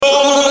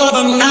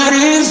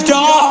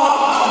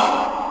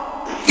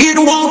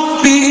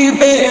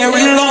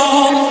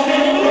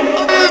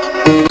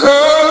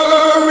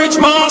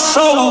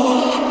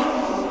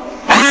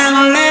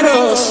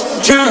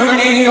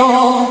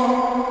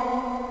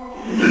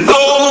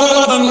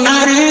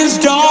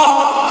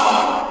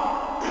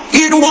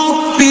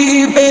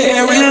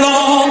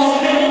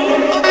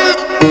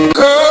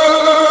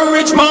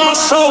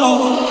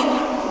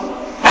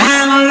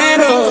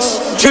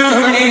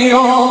journey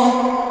on.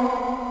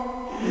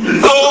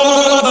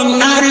 Though the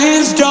night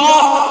is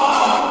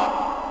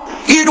dark,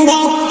 it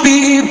won't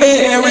be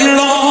very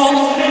long.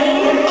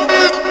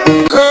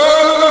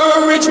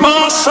 Courage,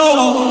 my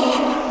soul,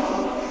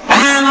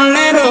 and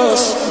let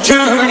us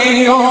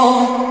journey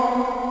on.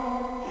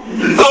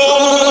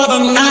 Though the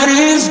night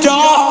is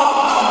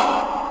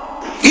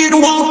dark, it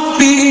won't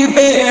be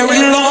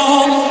very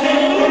long.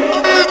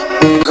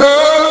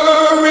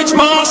 Courage,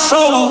 my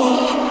soul,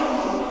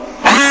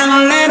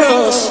 and let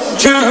us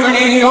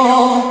journey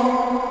on.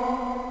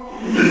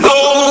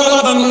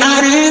 Though the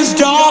night is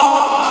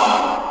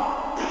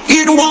dark,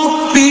 it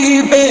won't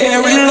be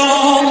very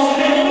long.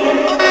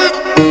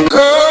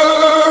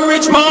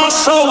 Courage, my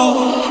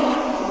soul,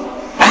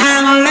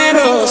 and let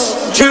us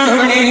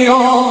journey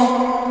on.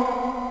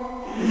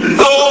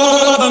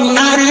 Though the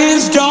night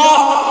is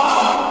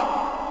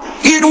dark,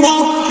 it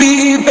won't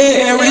be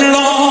very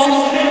long.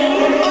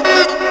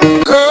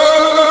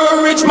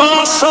 Courage,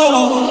 my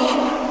soul,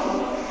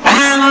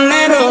 and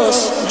let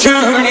us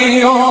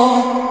journey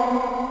on.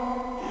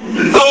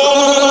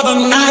 Though the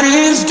night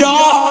is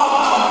dark,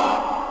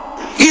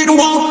 it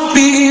won't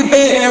be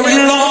very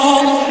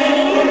long.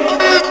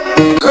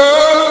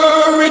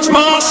 Courage,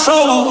 my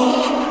soul,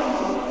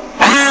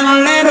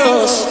 and let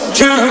us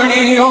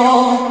journey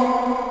on.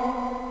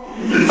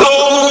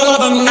 Though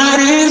the night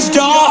is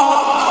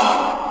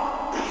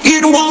dark,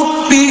 it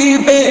won't be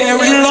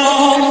very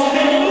long.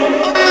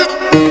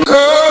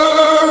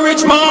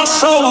 Courage, my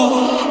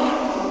soul,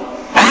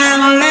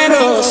 and let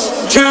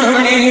us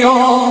journey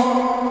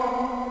on.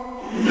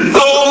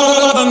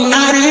 Though the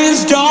night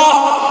is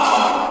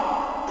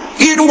dark,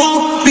 it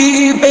won't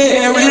be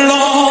very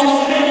long.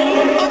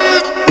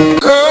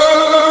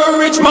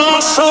 Courage, my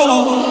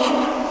soul,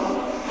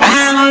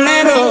 and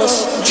let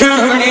us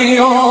journey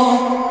on.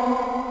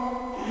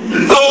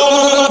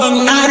 Though the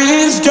night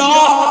is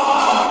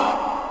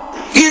dark,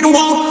 it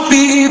won't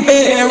be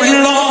very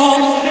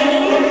long.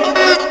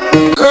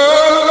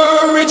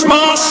 Courage,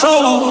 my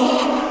soul,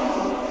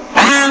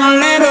 and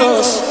let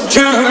us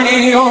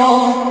journey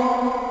on.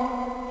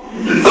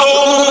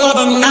 Though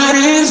the night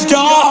is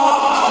dark,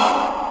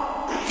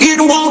 it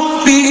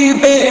won't be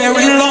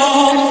very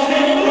long.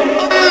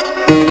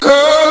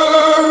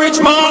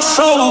 Courage, my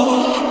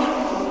soul,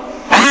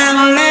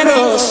 and let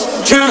us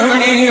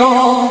journey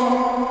on.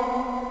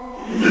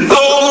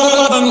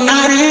 Though the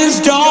night is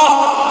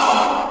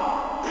dark,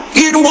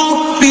 it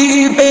won't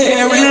be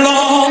very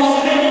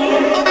long.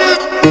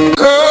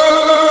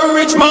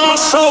 Courage, my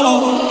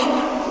soul,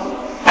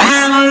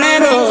 and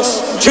let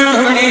us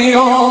journey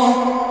on.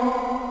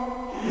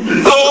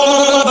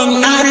 Though the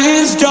night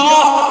is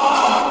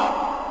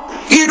dark,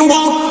 it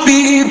won't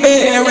be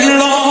very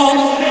long.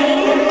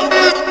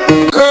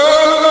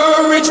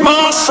 Courage,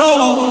 my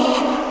soul,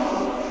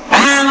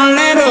 and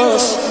let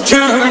us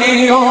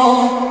journey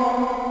on.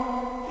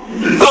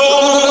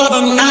 Though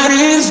the night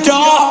is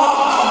dark,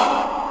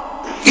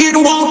 it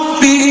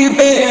won't be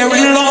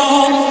very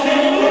long.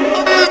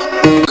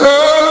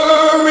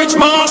 Courage,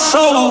 my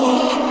soul,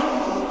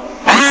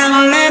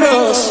 and let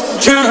us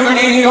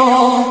journey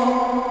on.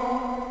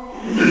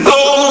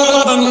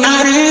 Though the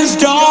night is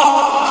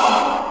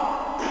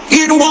dark,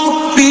 it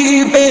won't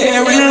be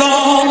very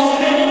long.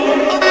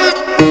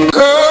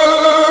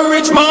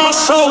 Courage, my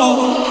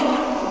soul,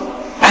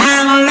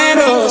 and let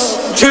us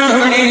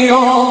journey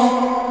on.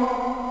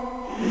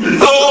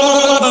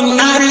 Though the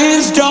night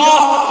is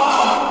dark,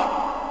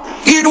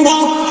 it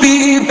won't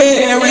be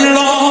very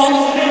long.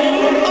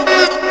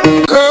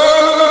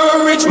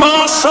 Courage,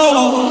 my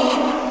soul,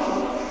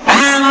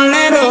 and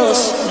let us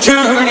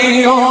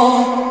journey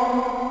on.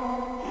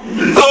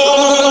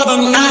 Though the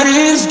night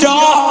is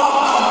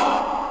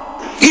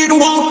dark, it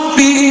won't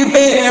be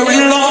very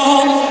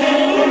long.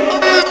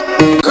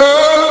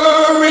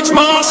 Courage,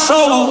 my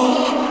soul,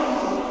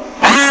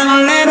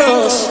 and let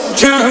us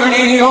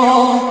journey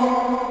on.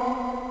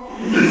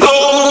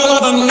 Though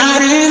the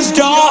night is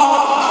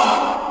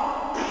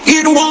dark,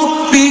 it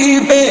won't be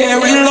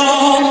very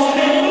long.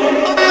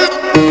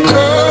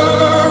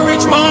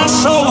 Courage, my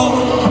soul,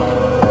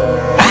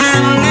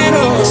 and let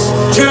us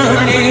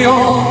journey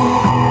on.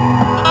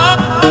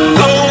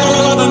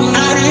 Though the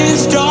night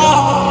is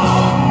dark,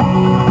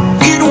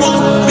 it won't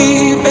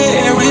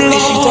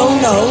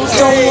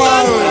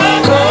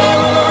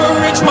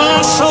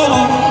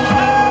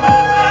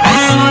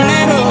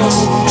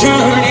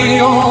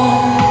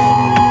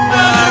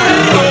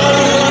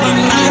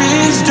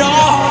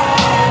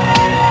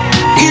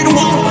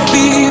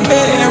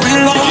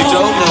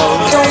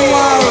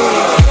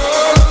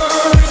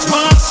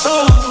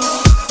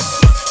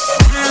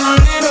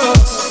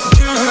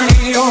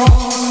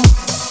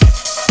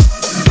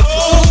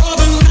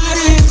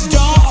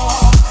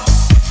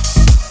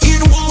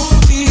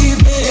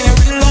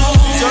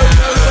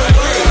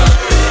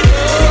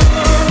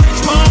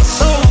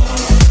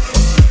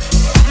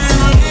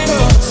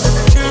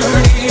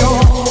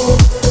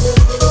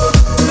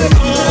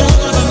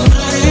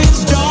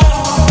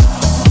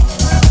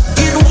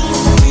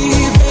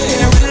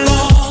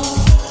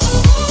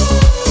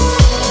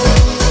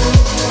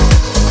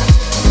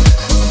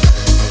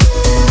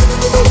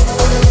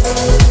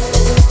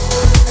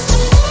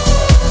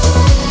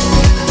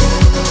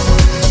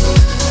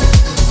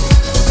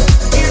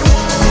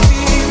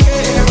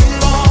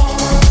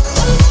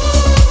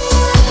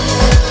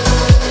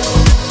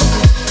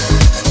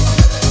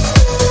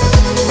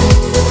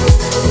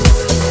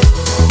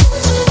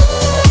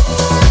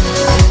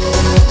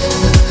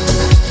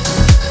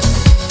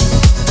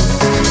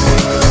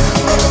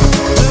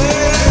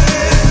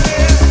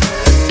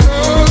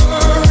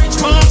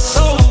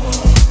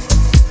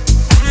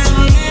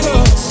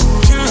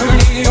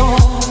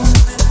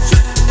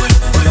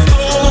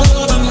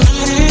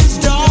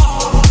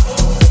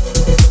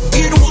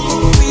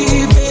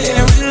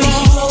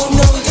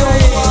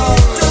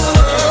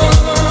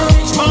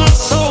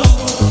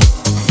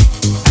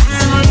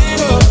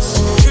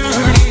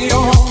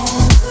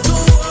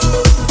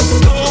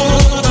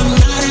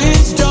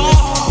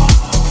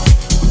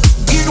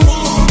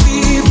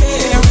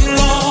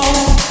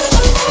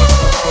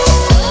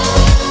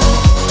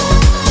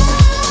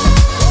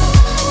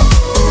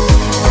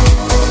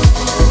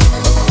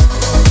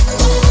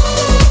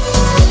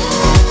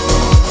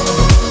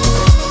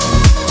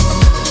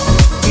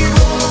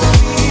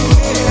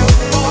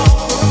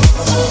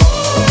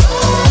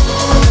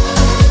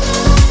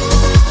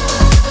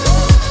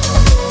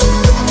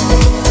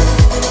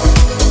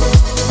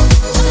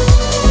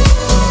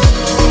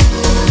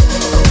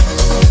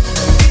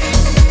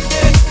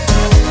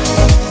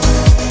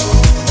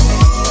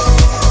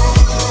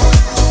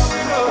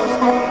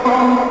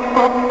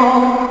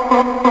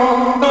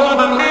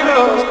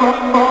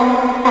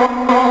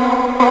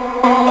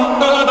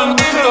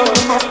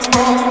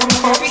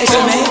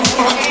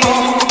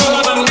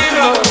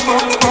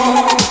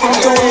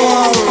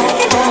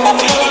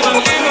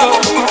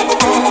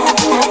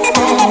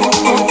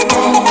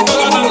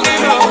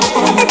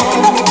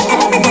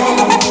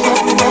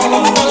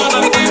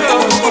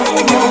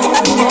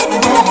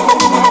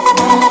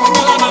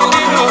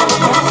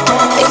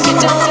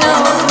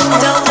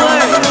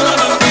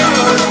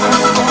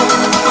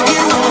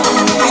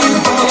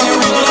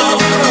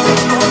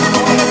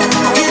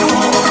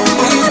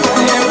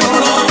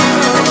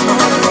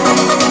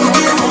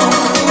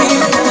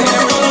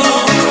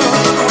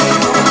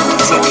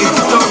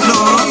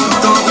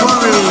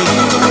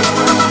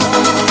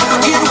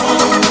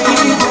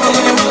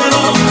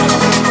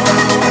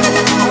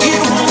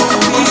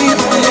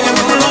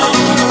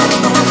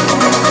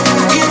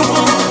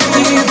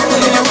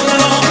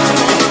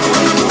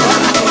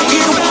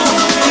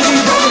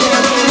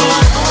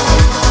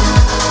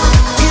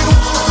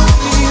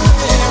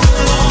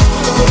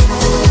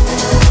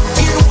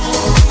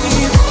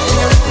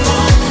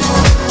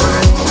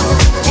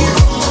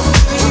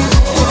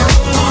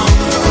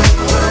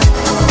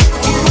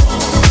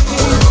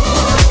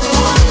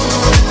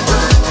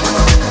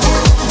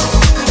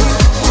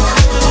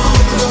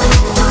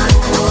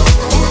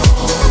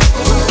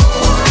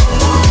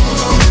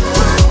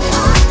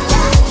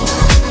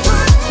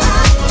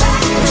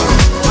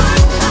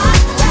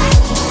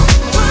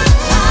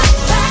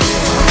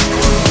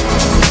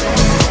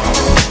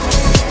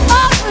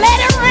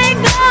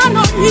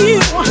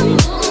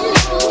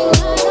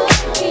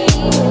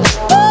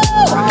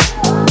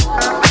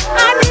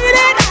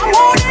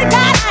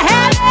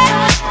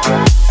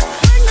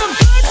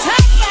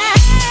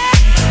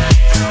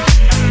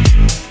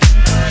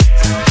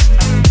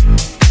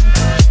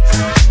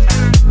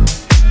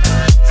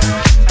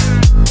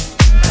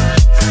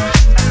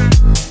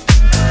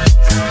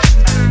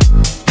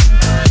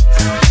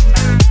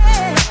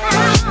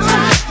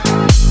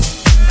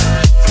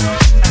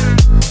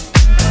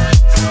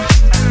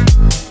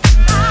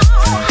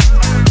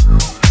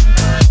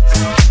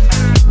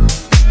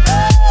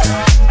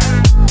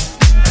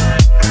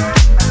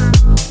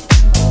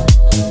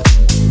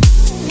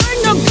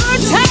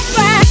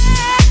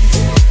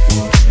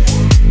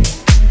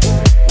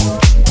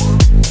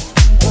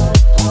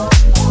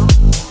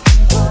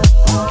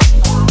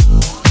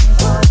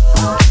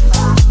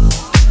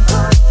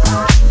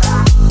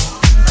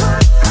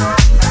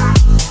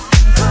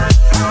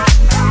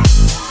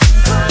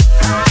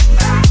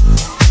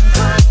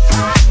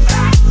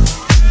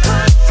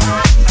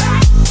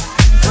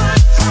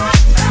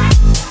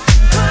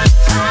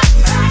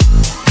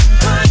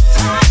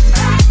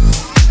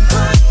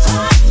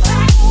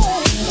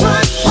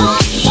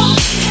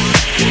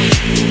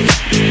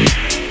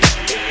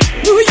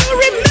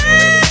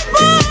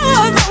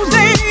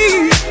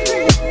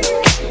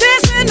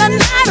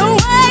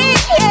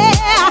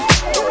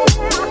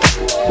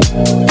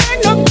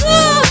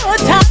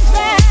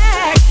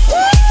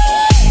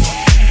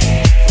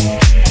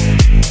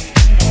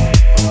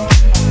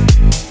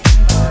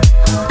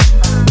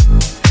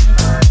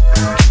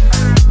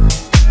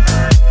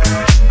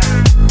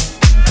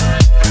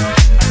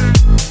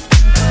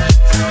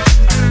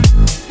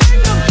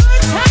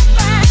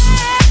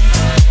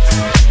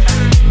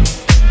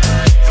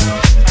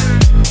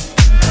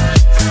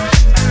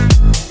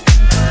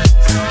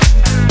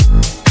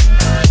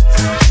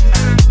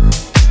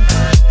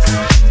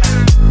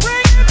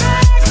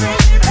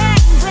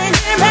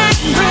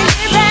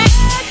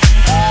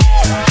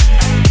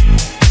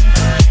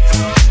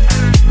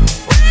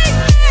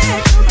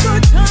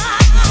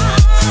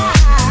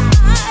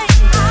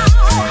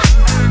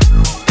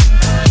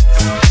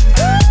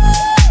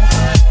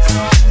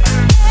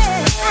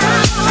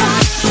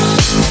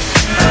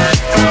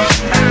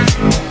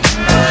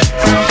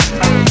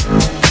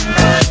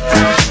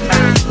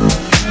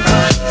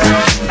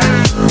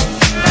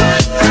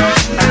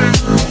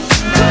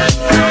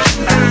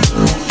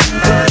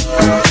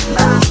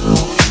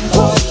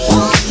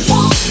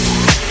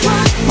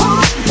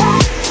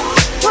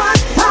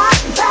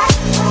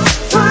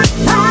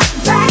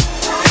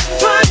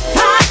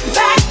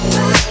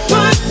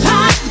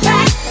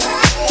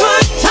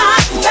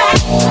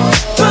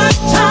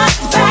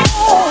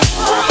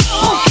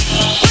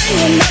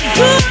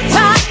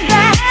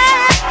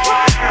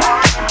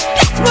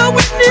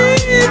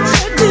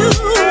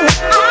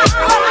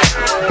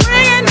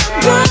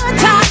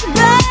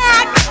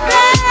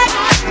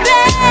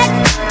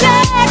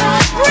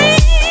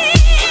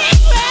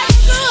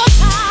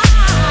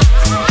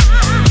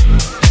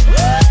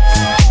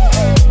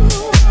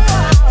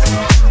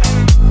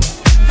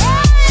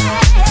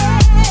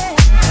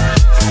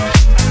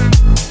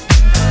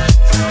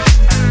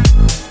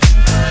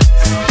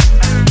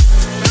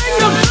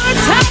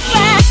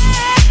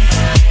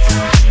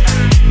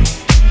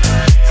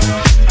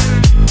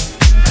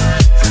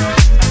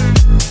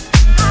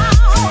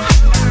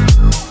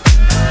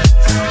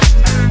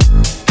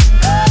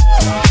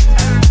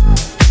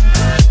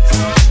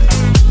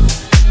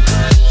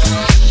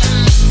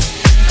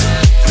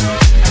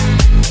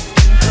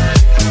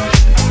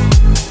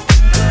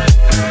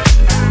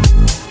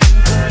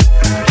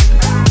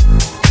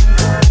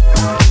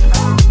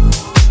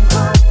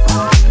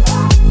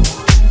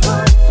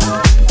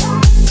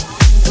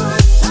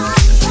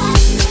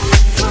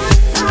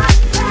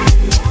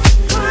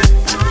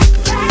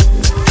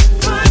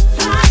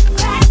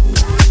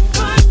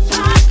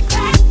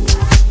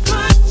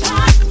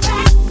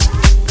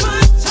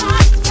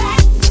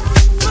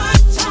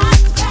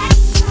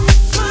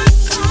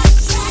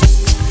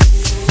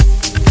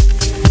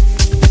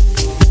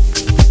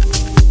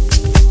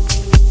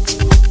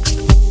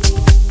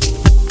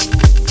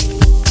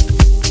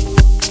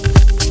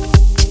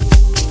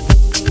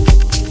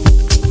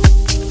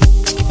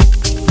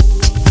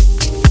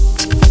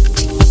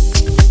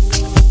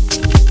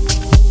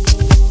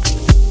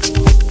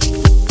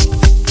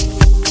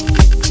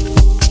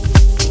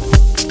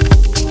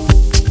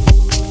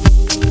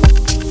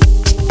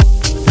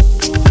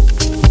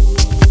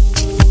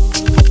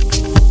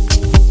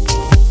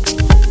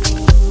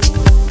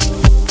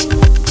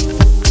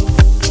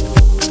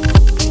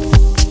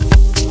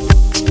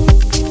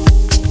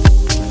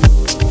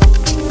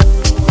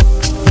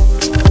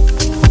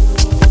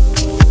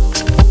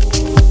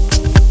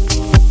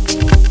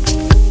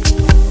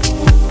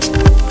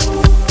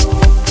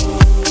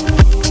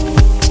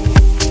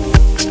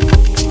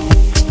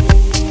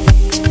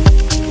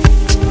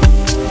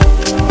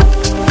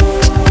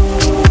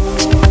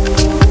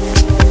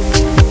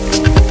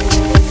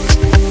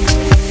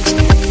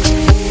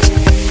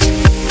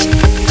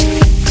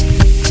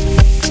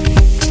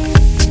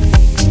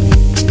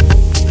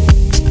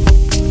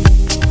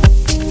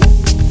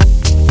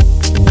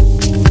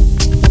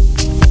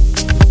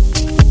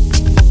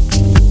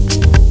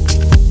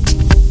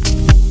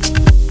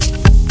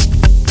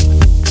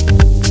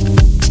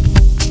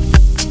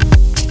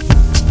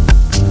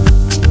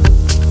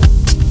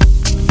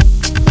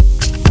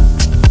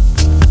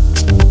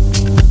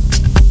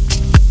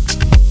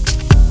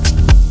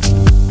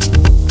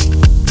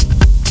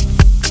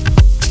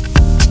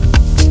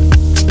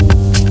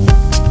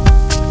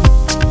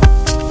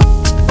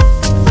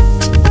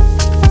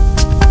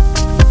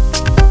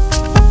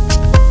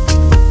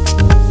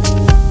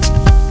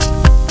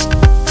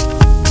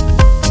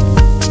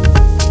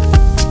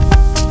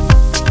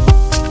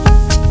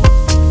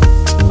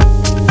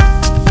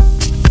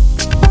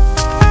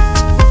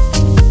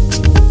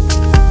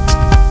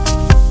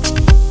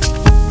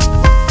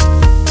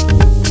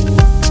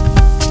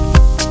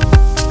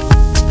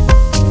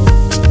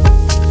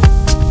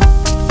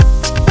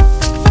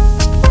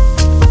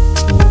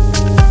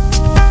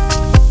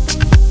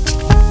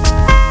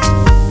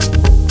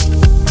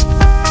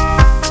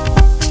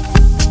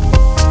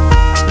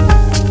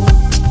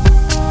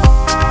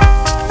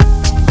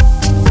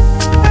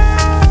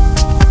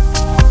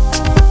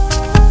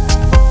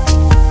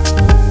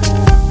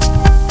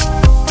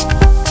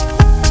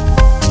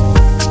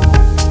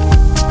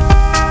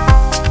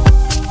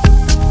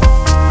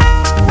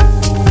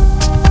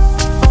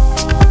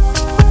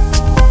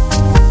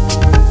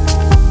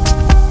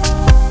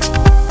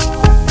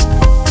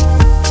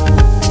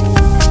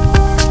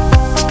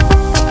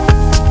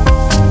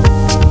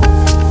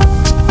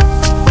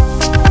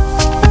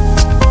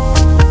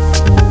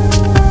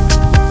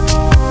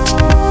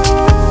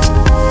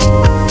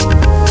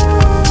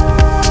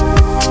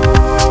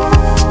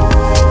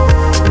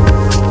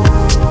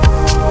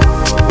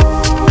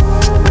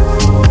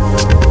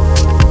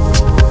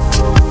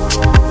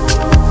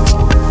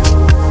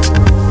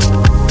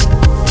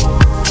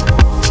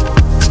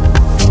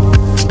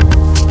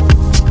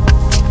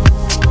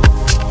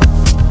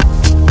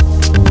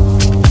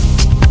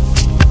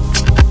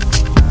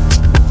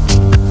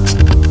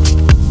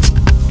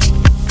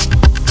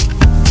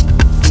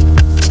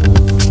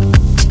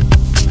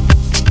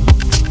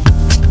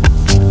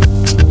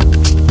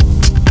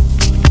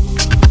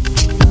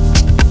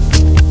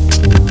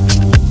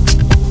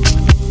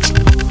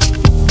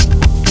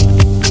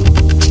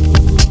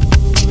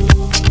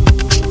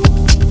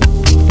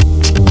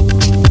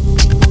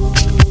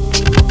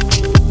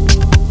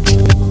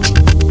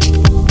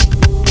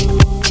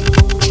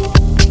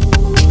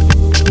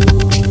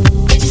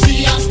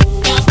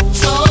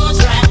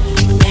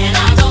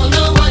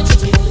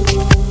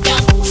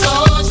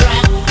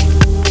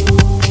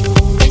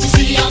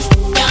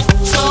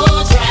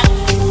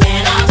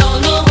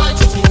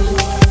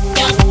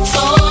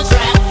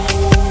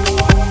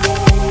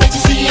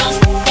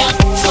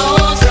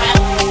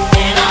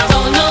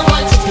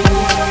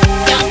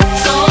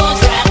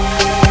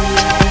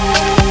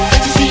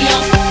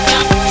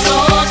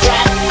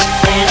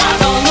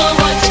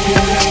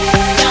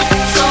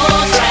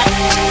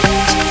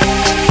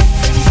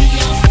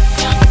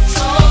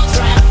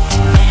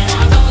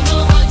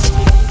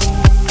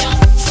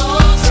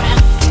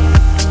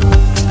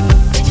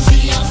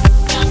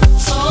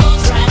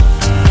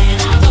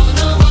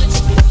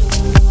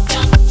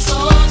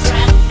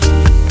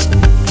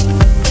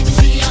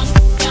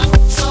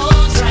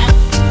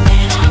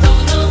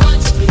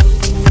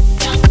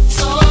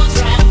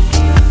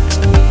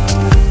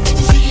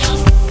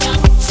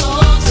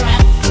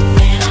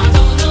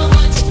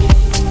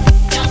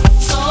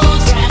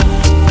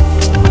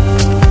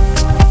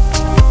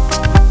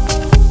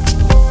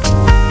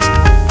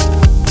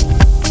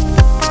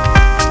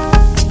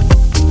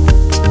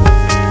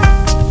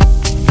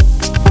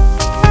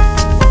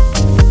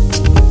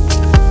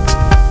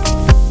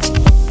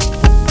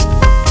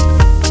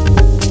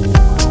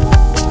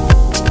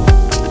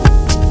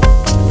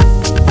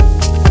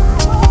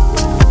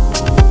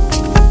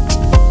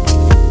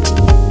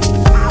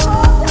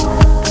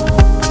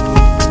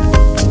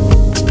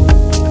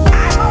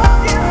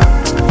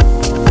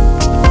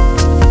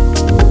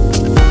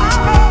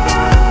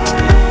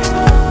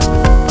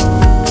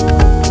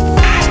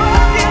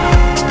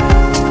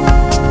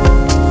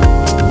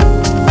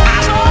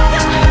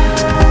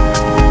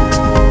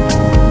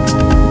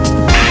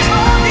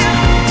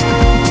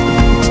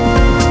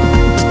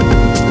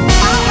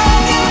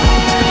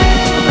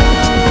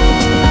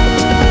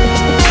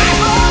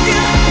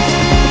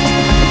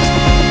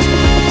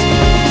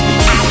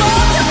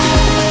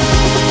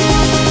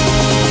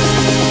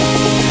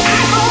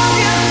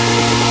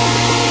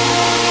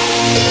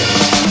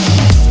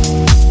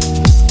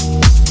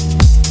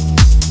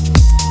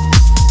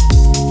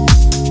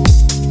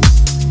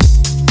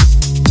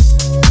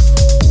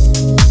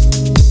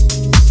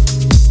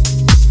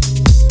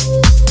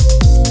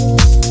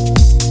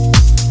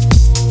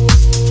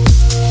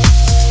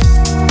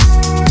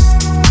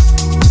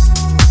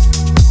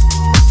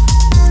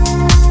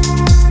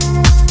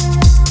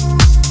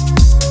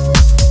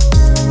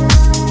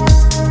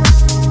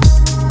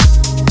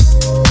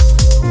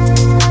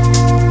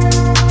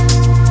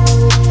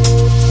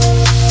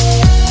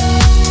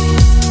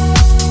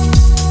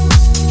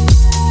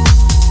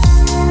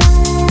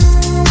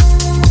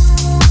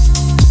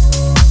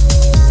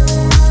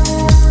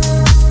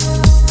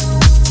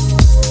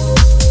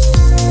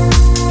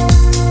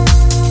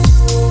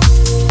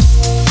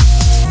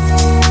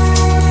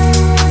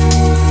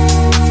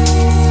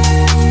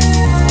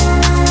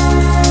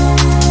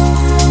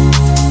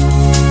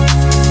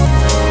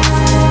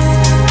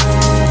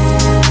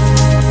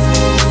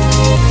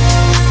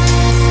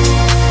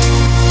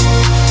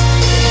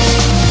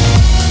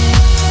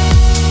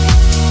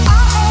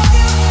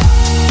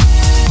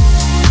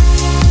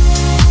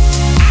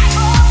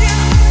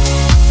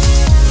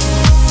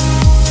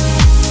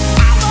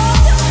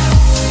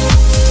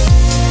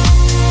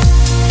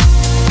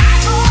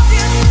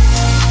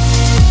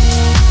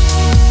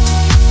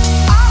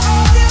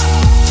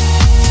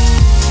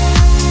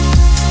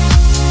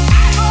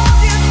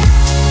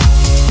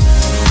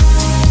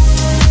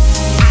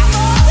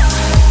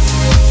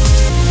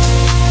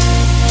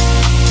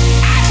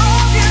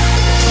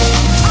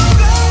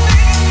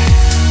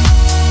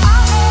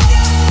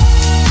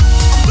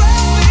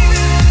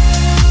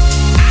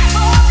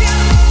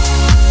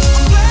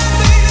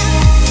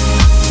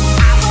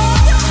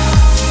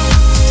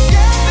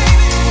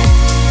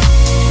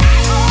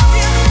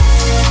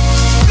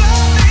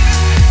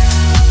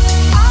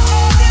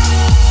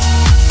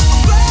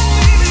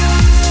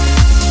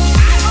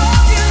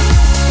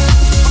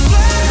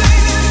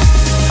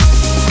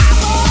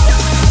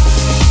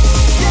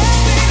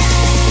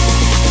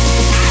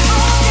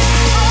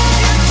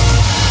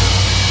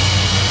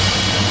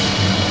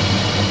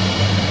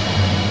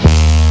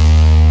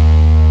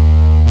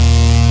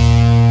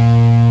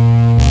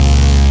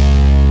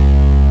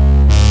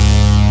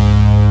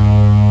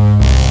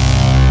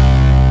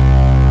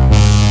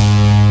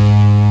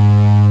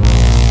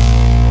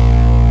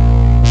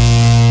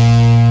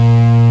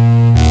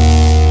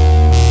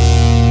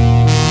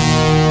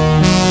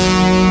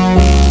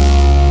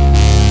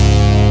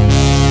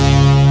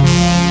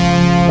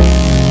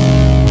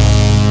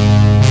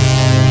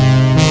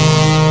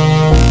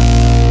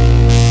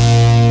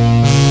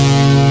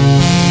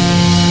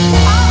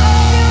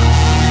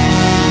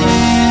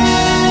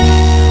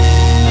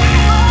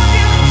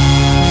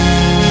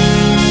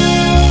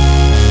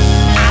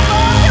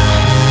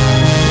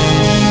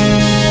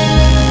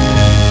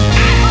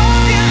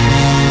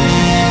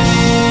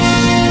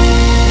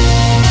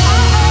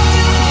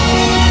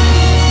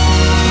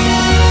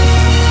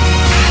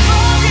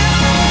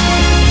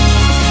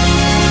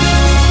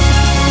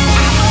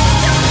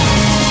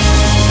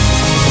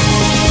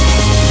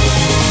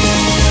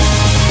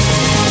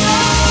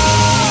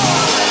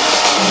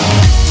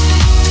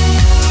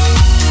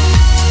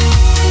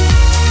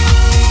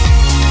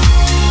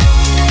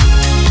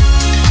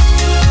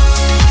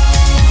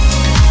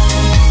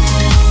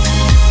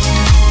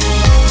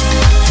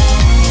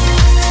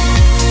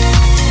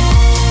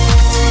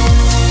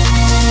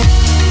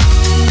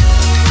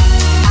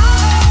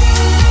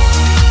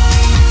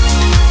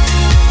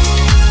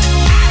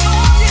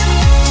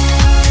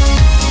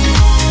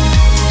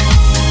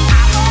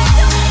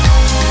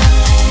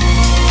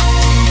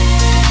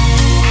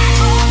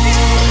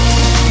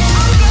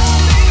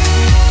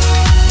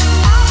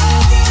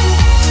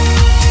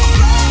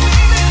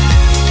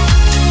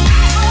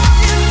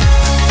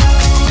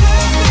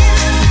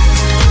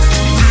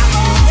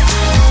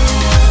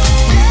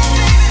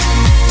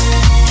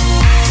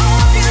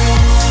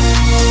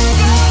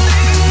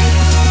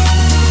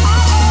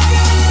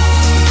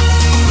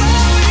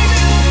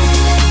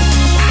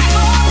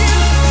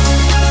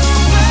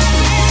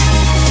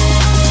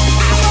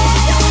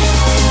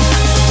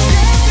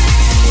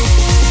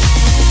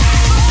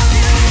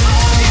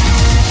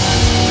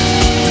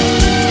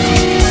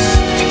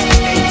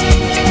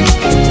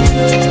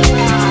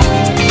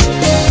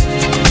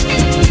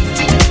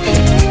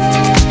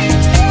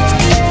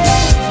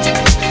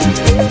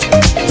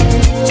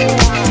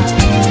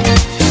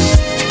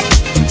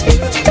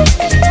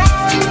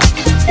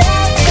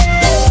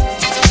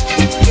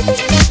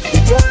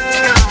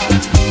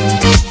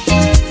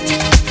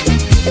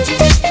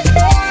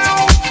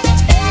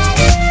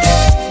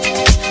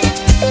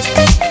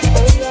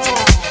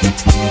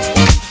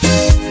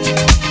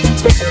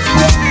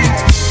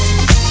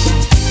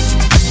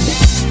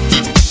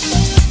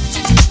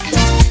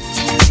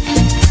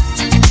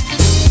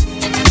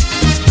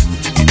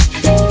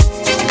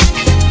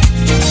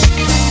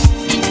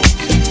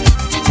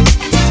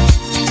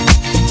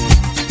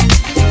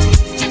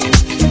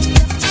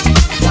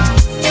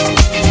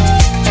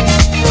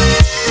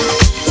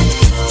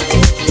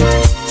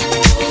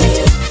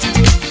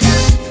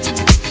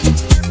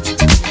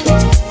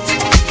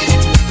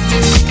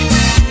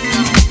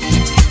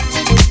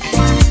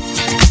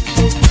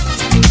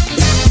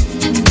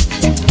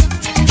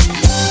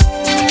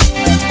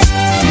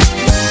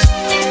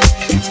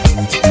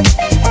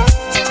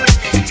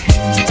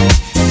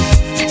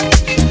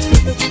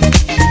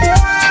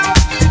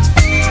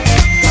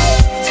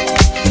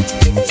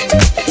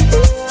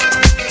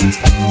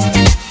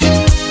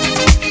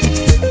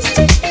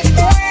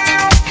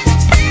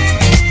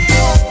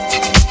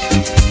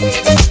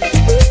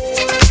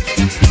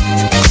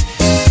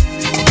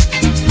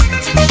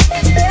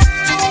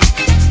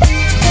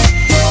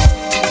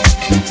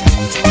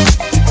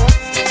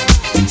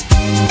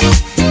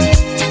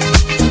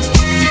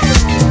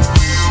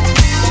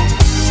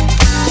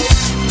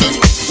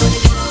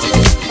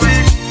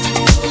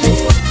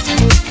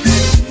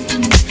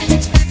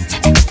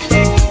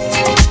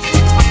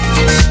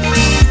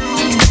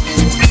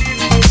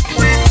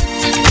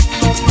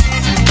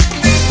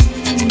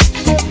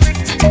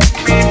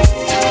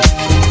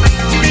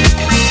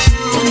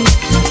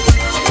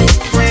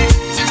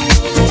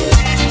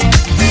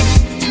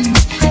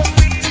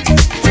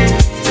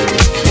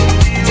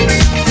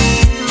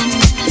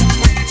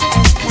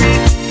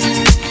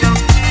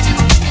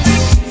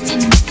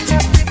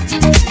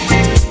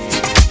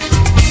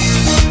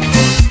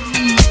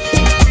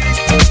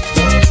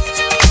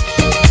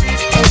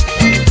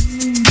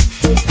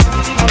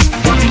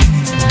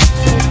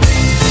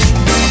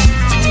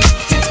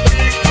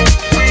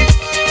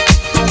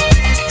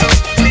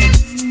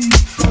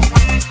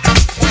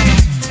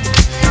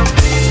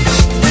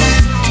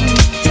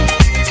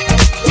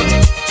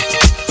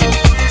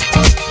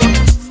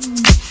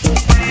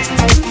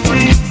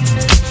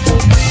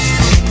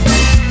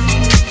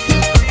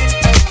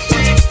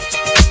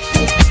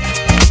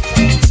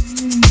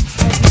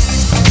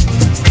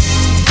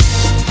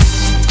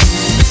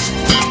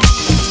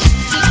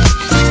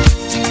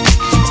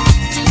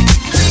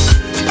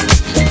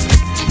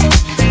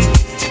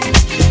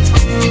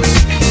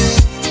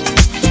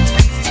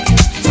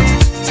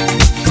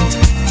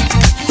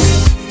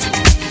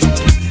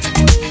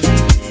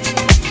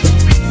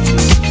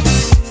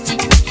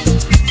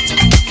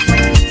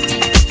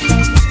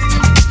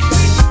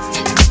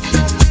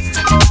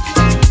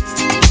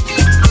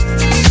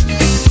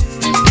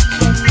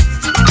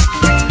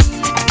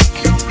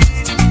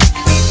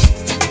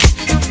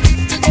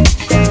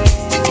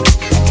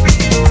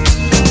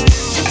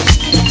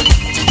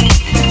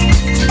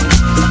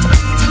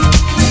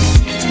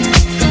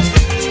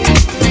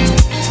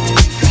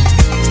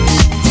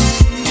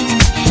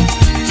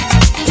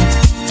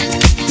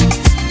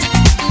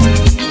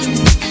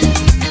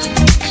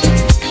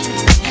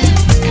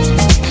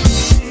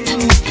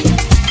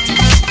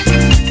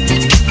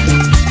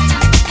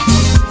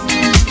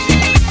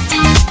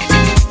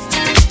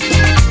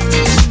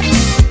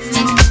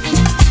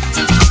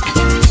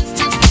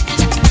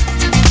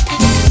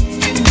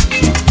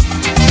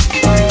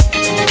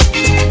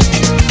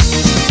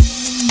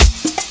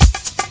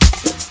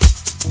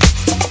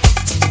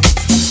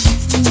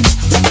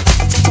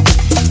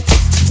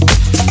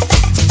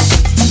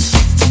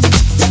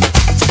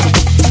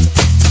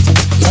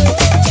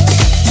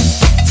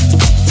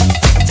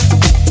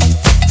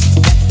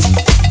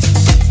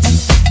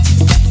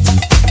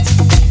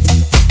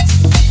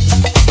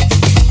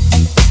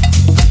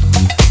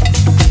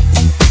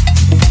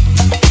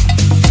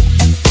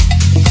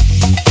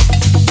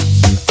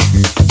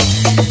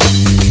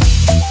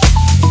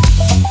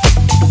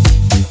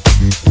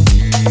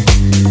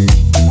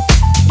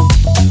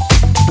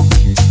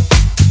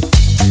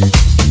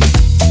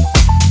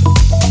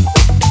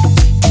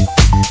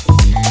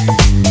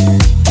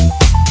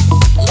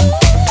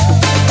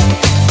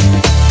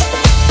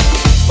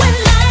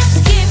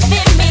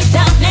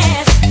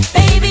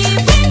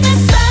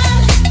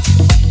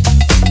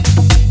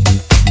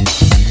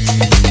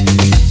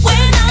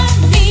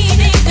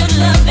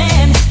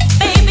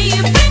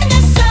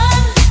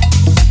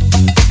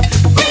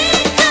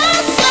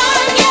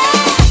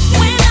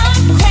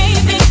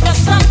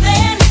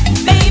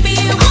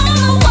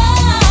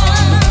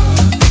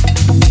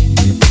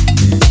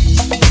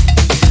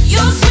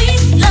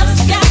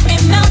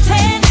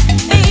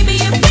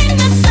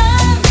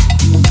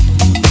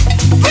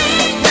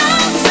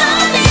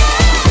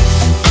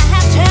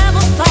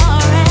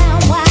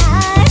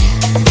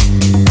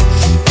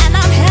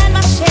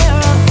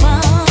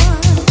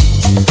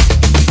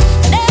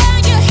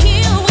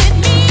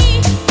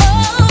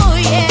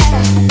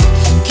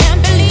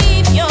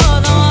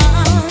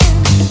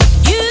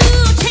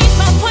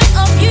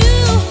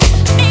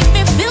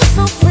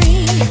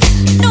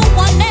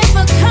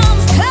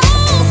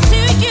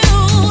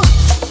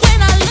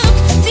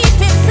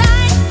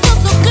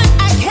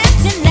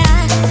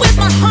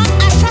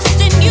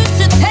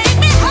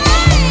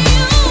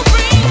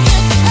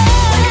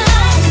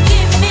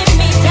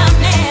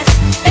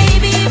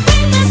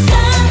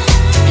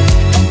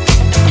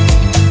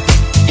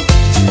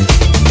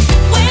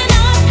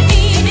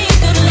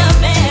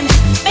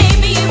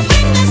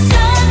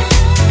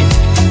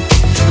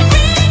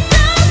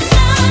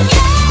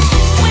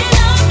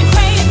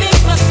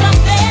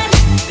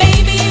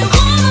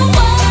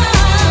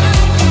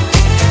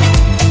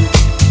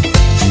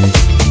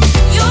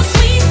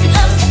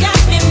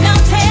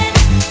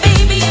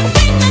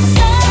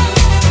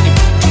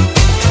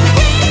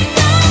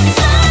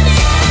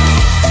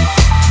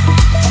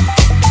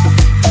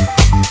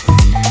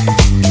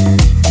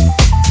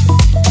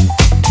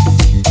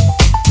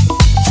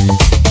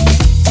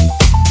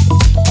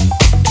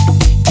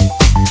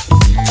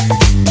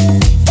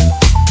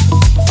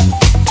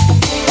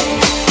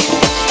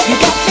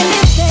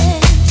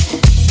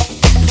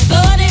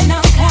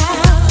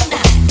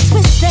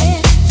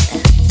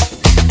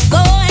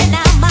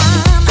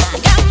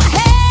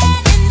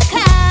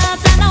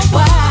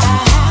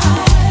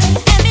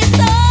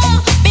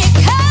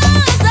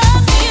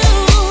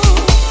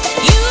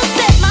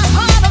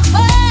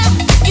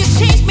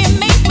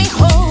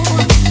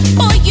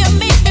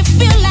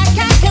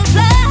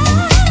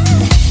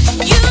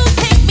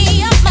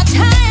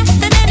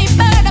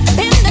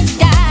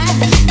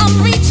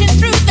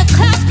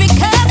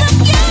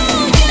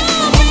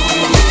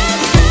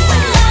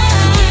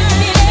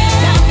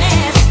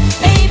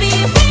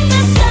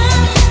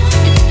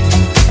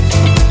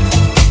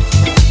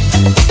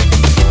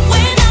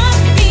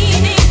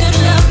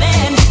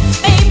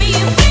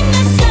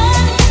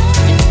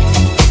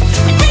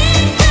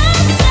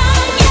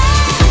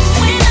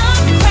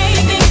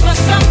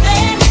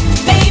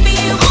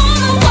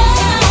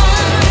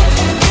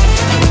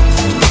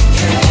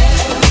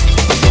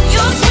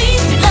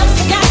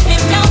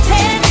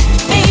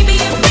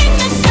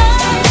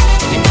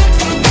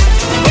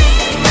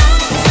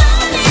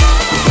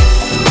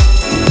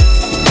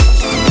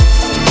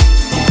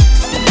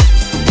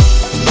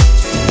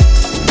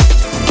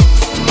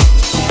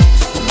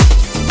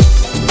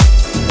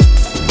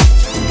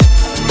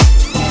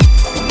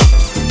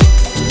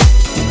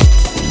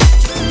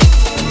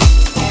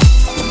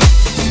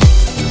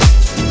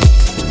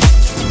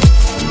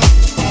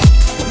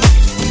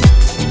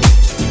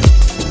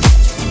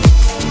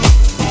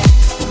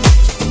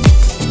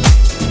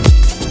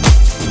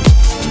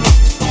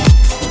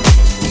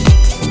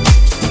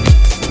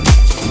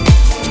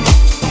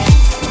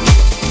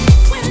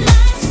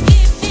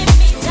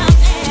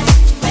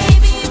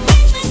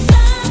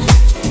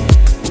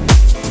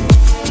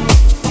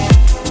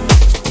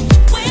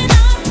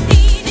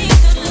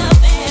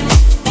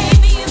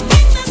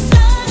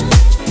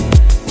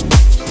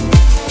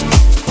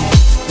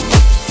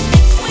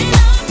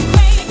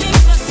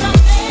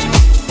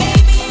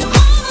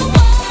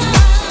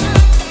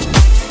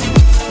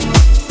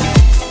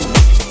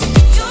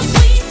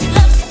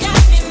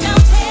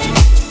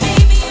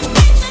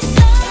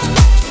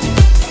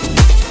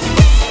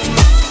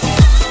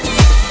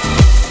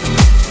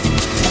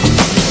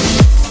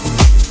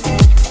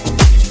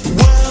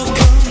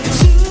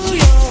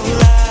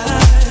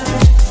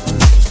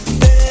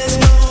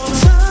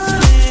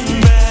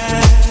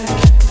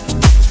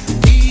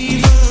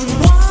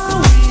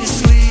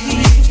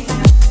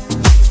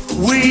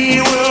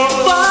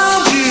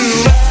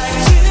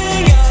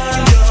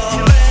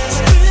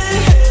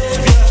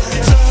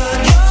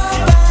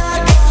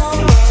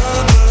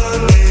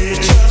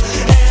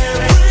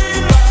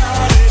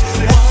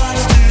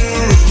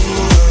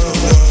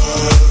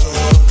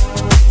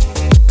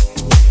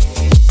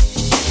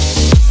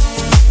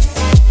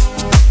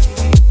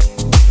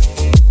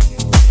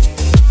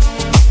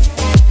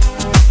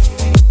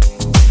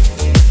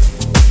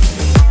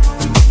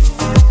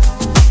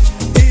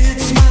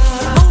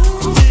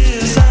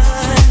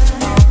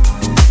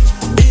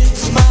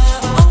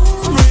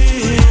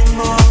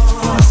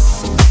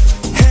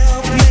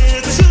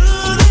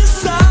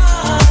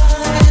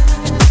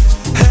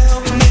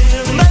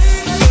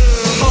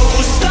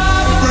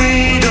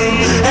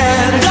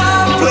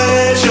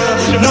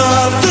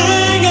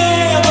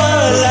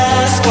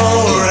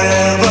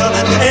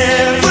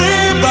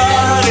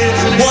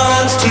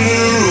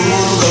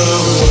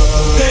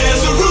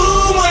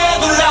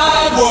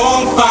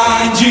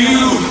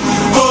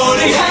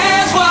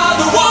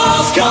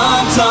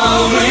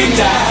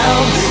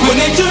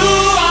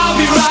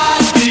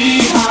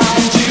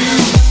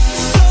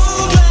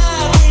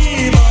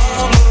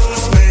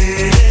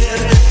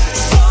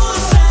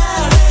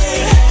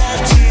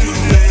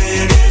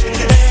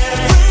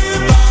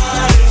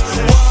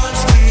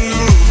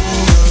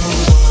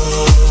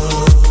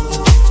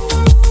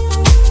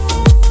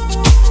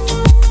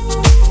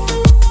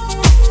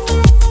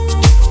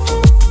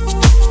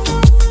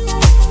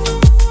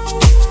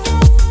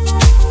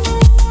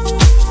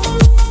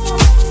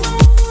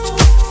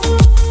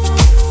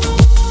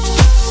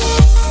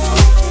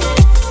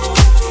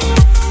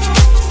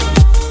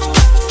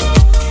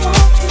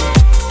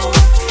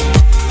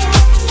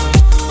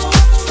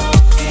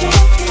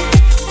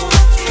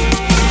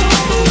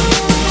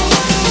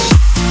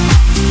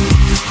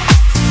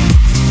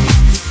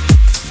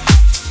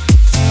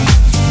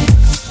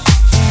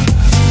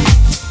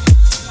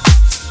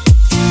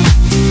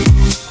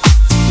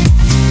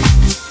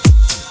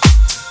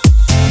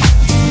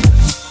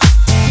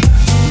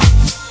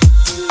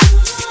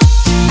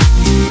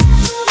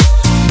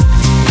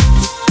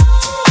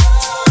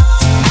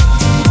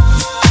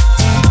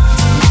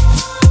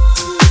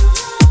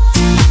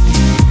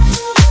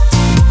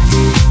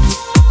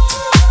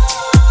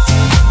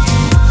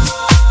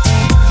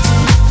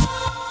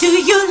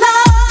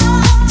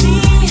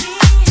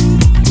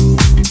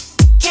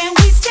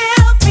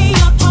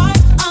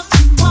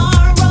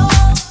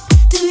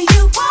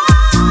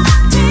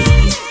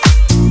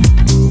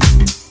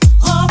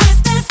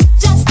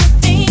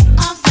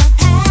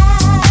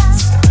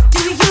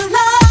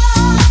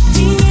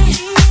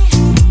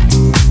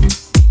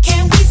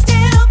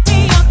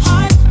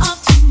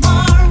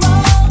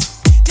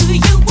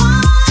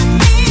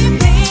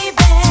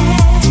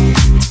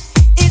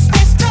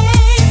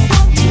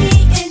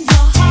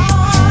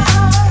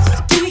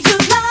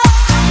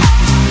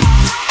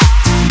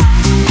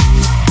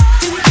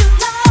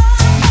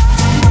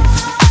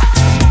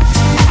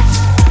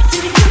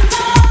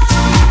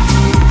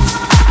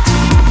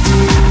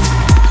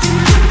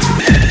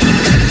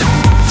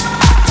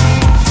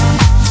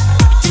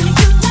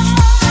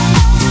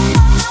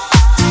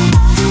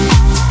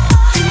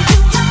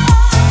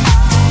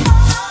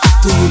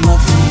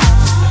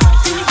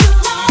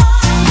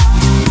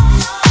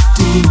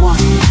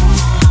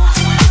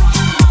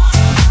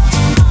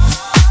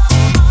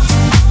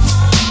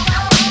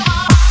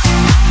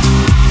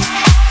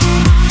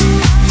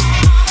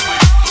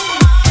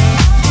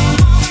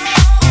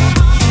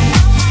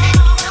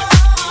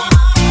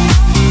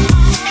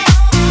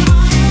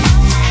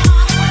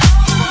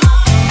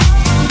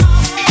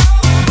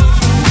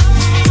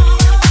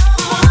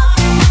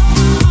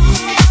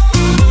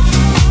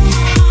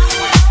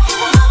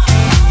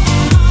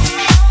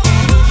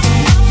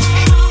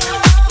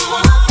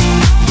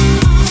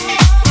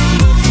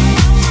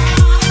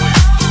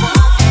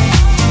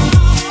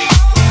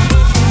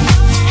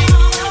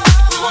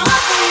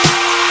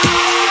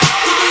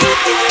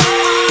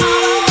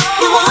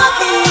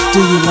Do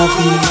you love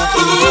me?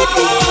 You need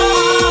me.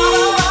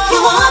 You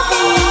want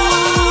me.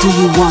 Do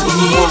you want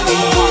me?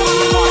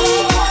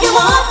 You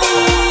want me.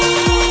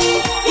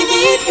 You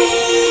need me.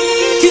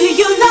 Do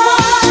you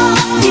love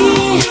me?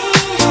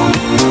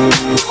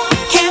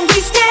 Can we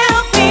still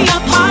be a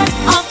part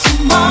of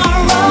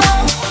tomorrow?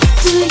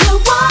 Do you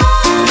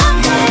want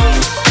me?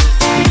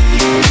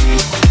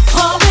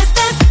 Or is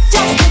this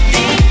just a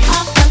thing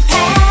of the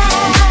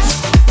past?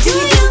 Do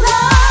you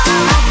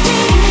love me?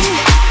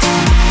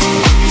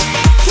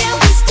 Can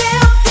we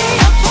still be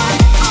a part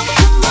of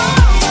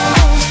tomorrow?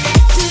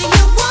 Do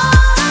you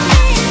want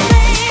me,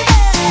 baby?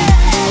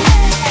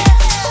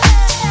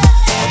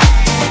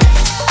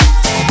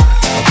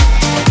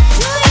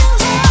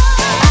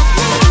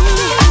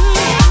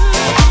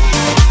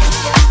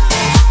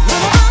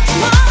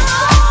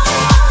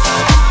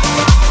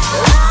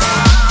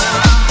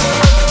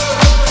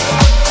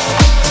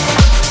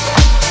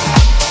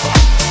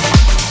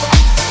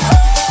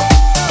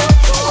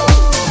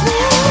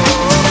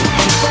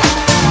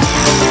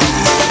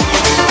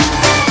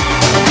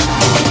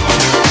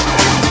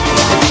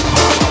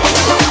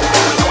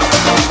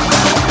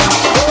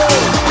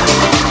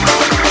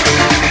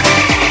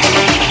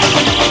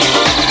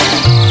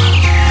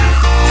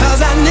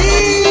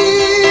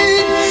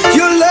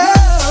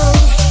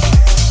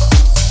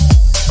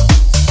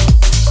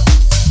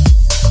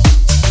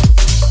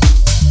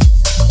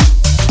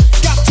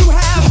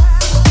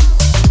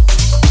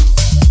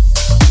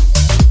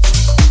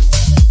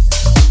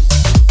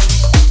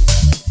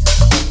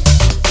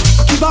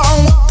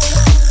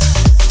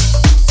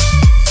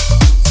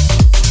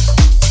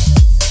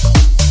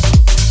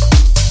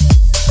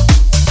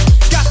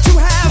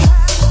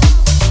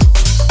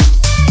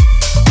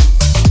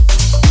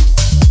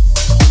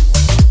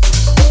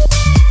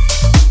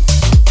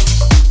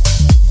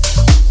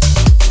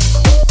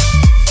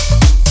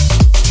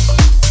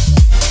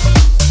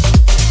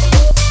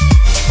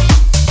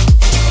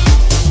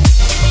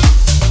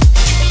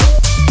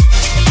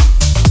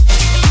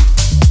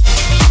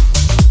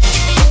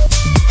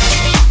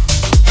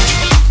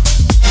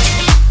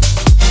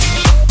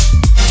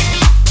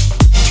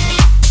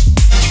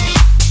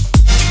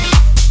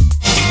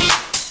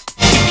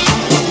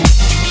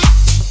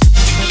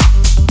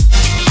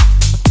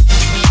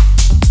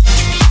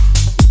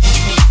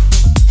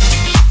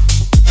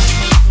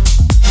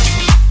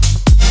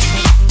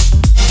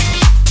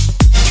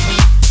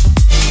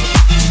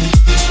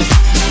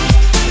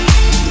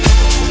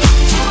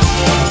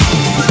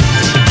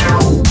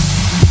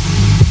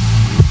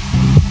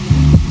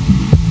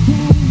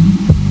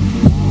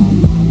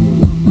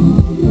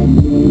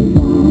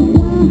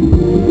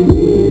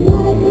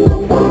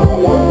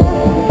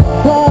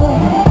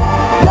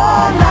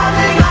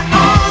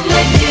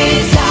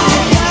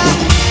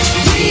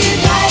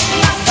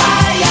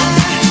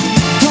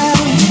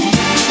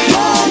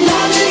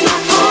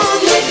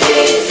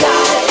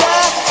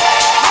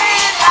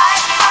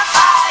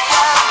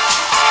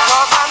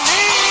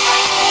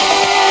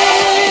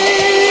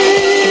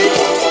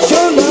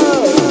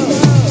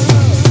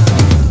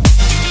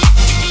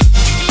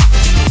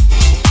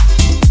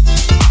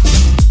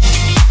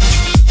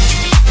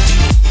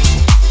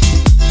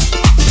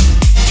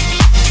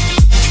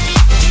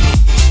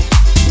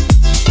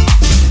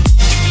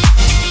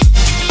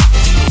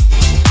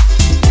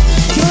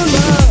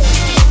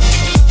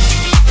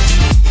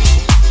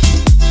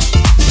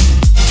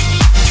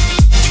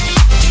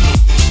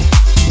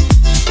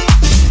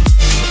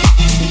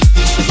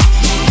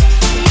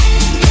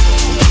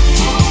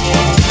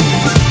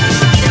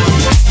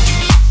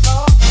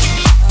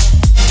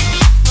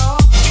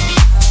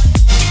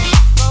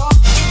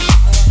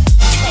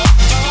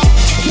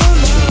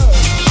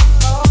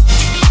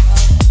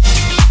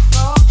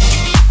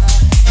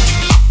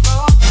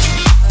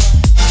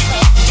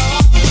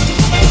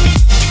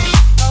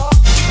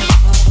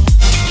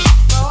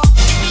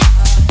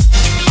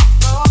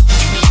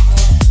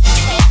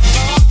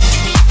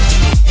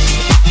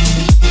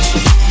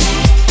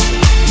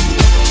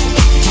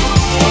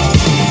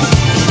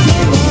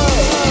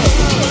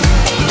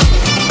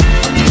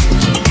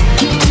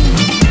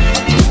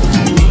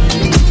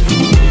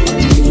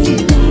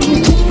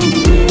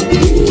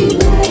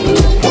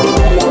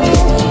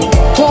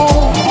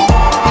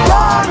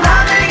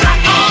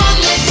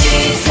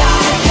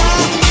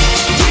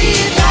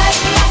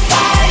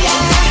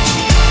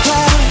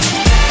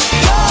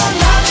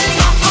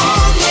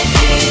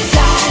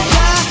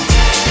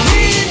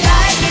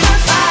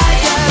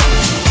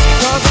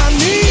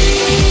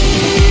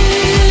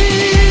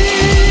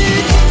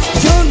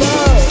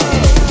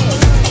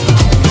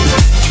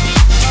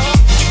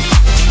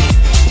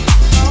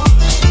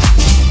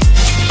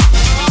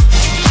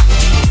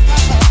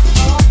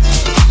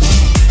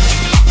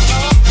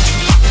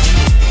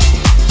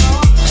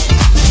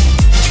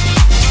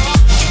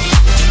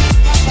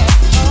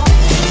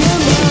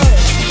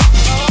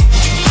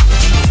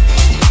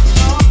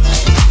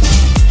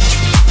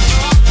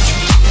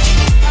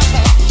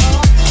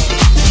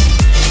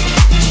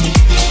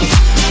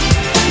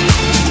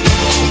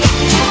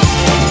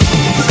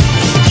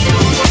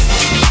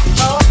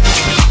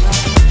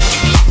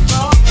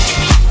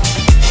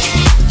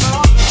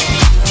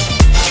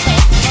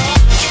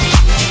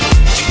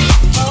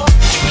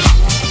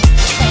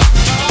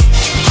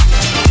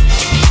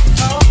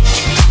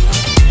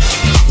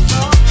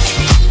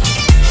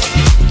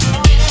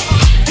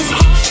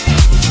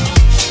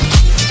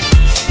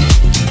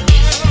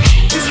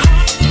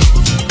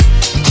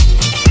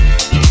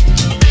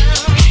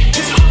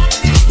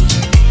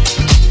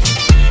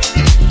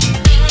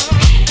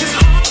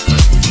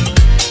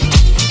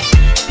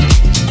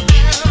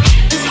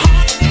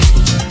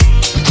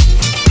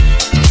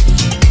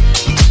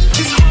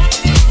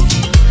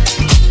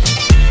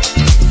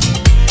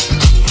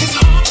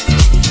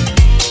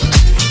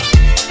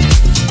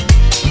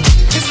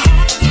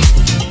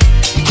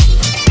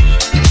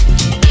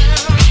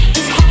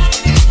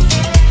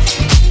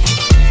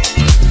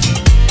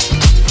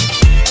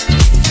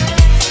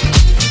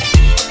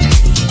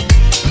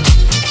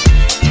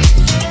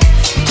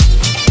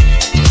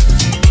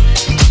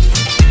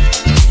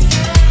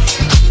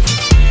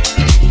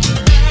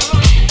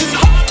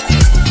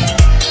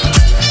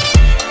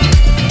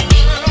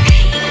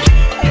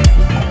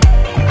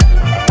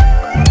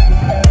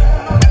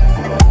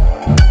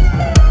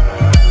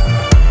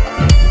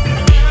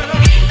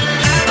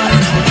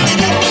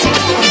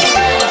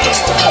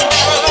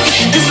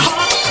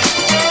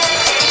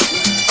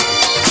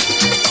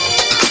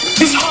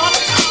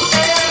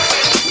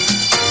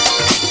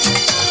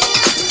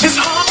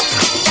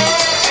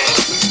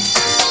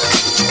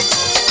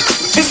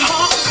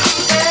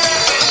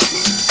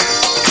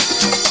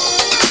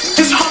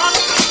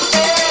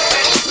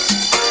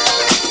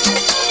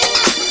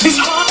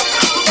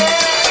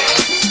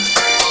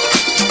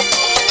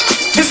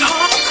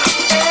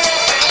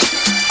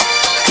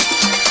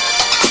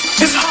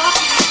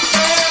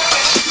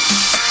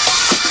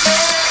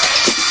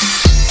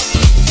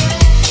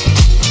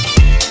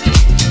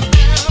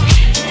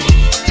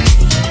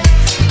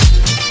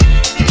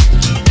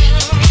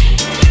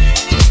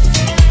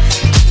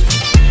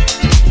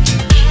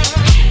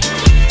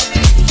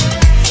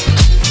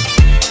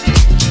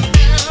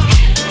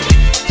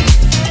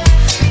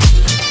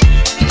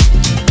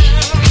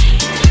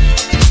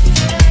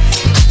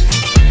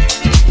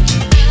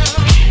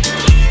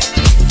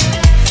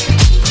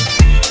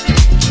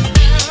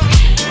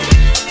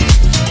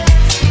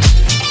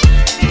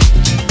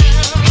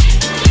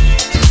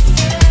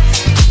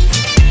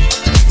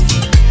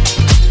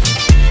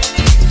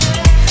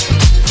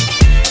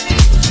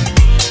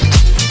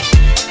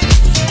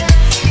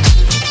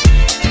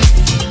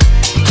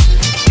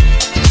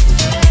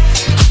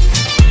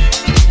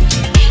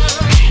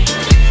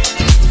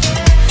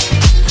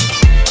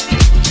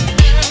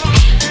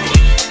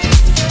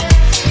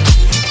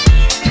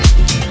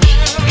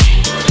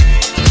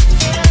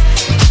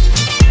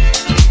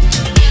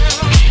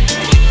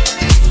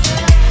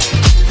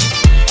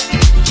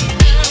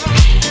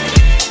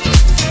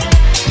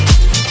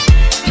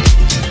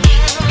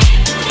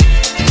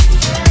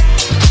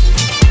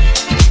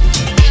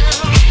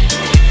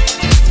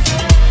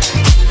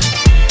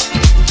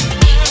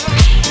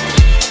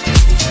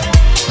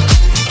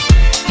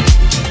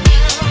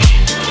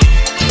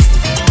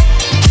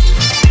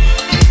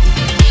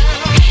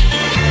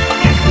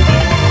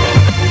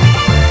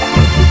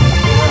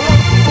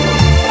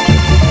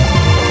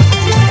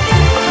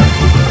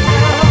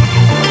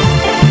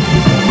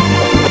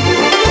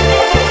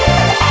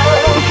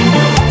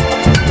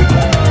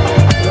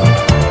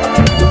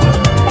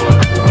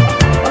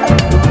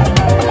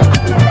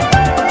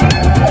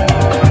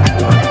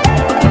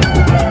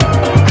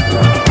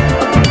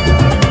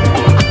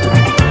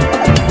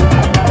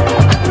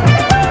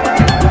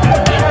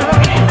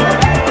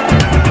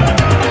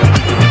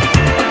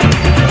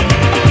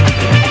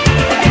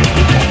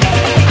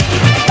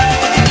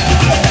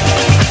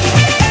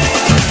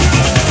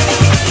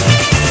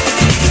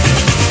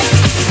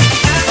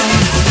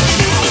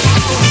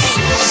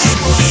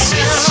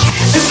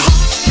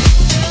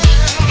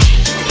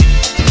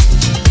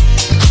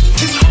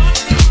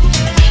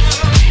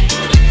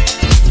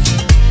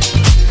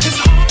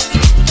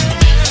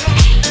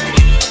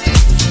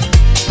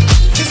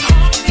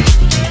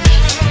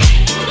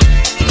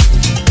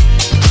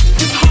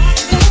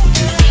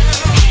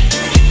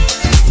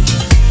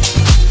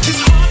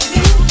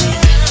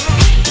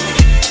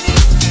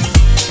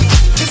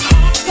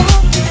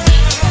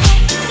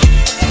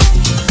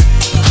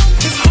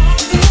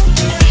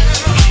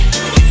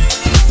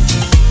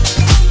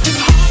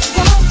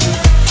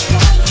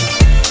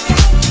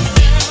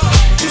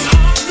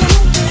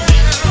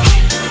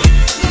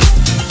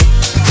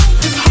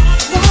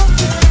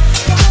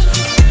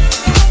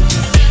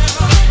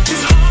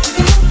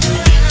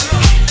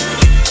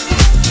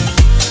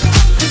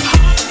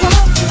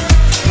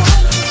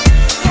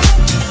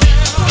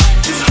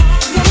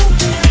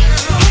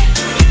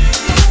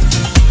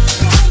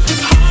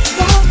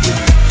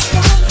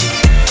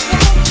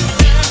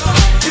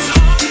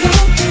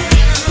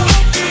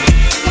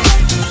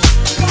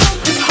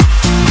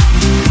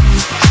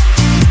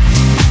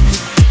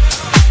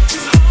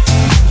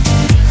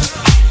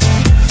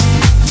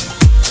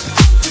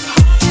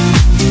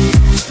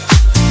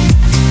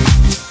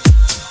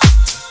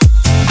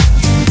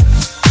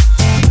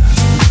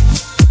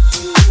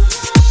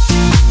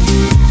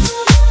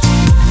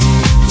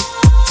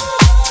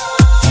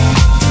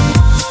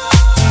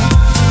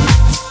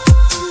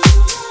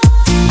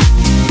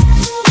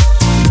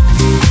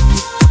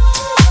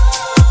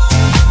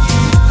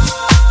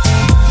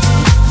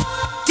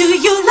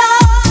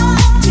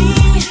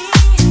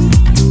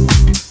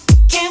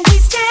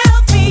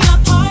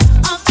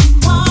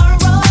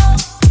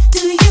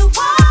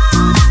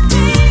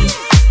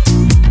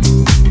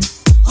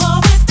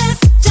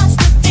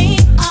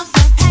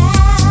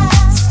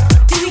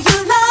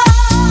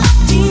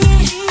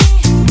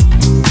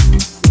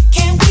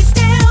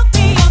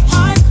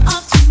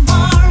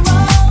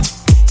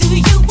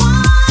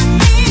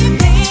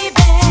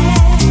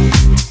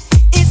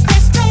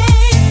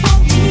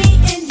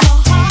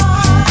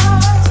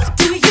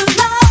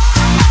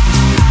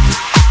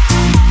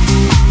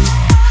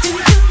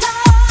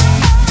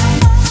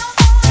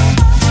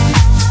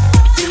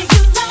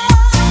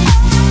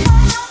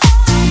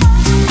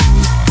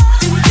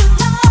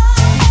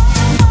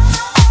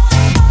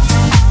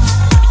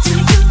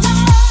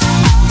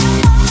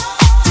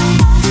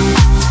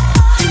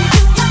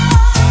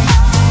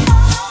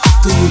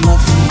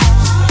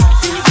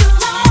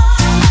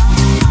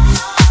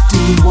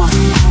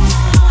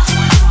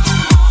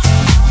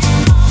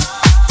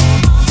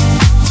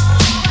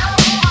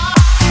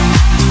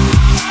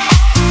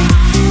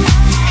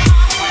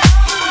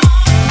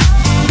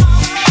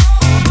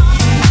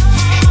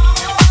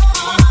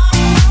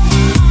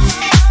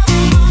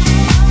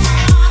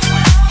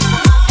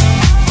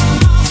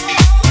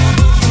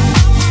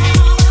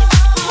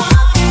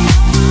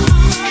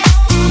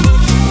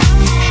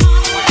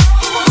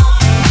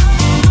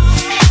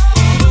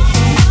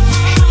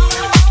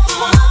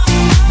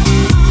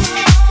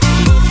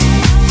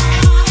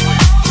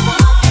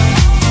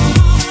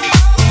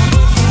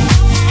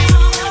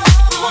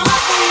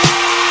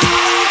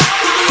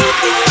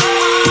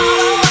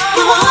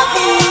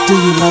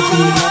 you love me?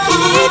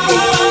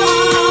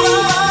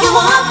 You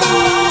want me?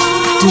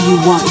 Do you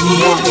want me?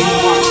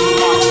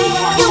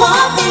 You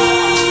want me?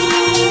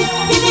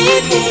 You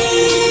need me?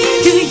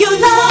 Do you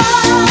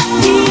love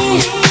me?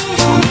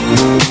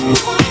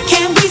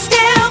 Can we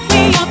still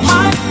be a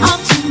part of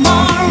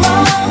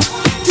tomorrow?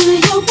 Do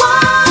you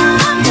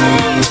want me?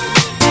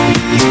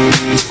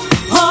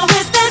 Or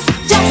is this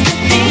just a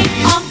thing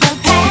of the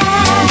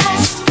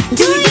past?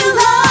 Do you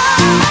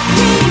love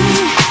me?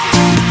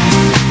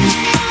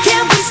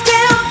 Can we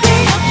still be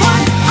a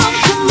part of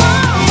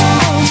tomorrow?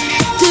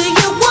 Do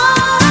you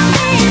want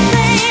me,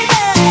 baby?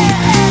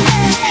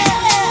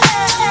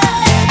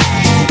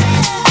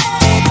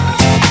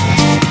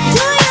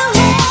 Do you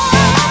love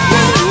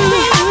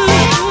me?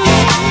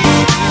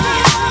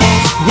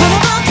 What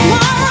about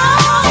tomorrow?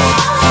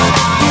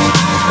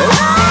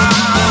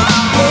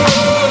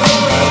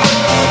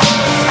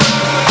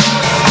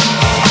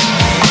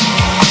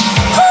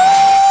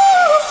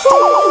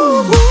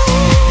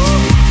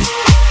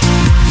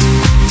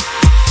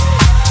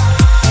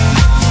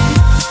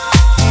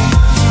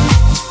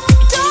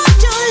 Don't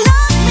you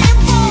love me,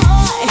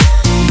 boy?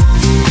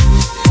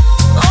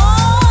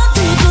 Oh,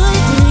 do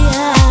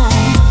ya?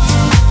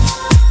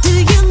 Do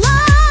you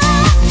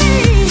love me?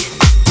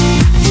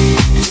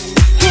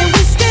 Can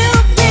we still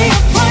be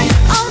a part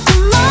of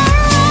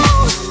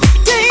tomorrow?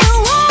 Do you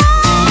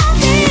want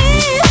me?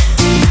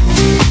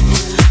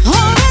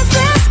 Or is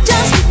this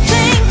just a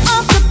thing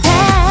of the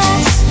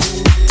past?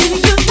 Do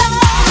you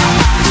love?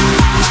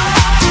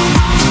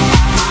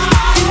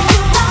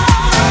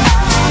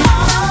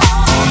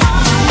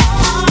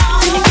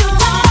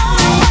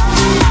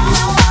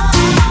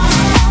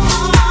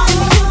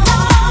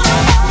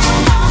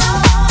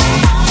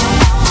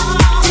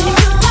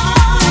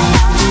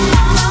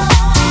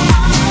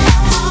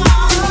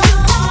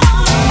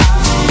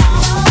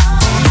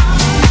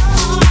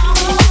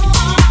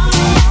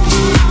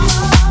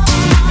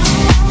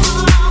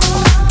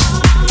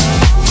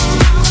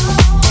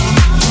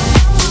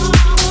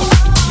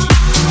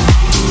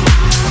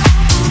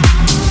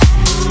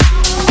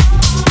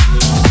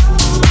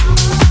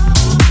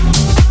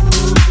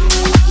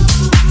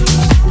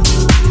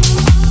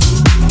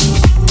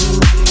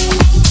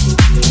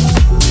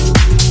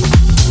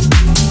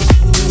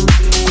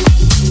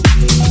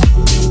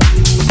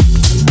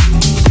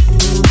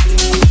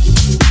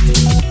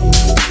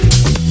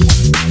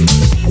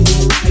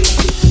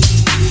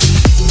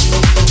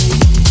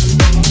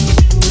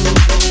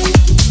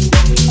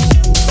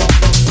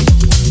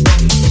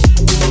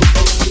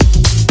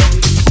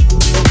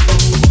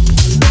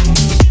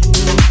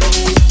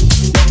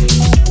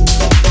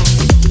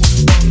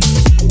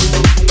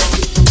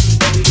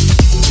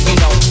 You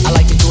know, I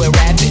like to do it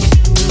rapid,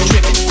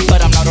 tripping,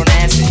 but I'm not on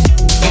acid.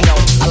 You know,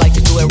 I like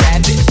to do it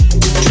rapid,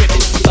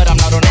 tripping, but I'm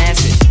not on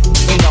acid.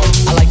 You know,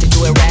 I like to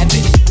do it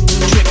rapid,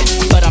 tripping,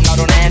 but I'm not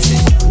on acid.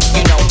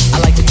 You know,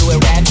 I like to do it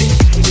rapid,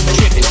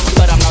 tripping,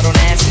 but I'm not on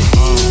acid.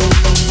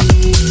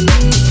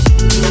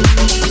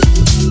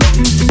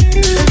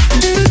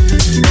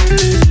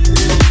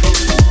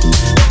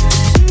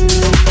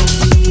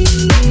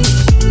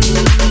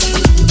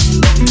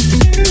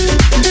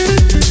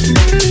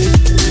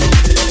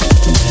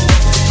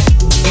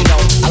 You know,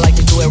 I like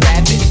to do it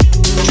rapid,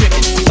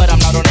 tripping, but I'm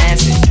not on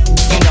acid.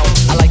 You know,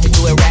 I like to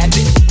do it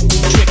rapid,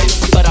 tripping,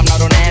 but I'm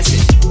not on acid.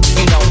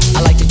 You know,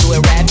 I like to do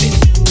it rapid,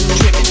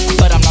 tripping,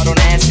 but I'm not on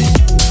acid.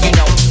 You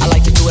know, I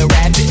like to do it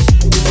rapid,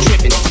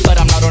 tripping, but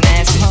I'm not on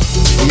acid.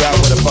 We out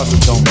where the buses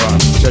don't run.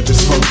 Judges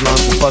smoke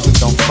blunts and buzzers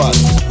don't fuss.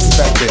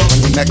 Respect it when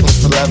your necklace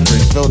for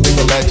leverage. Building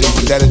a legend,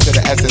 indebted to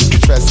the essence, we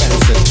tread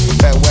sentences.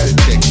 That wedded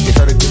chick, she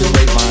heard it through the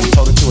grapevine,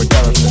 told it to her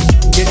therapist.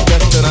 Get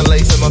dressed and I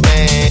lace in my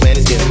band. Man,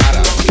 it's getting hot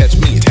out. Catch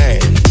me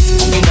tan.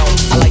 You know,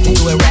 I like to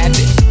do it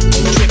rapid,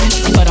 tripping,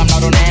 but I'm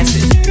not on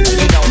acid.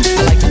 You know,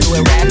 I like to do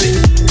it rapid,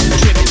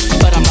 tripping,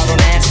 but I'm not on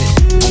acid.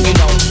 You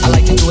know, I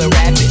like to do it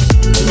rapid,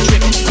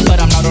 tripping, but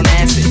I'm not on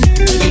acid.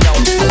 You know,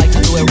 I like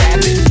to do it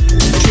rapid,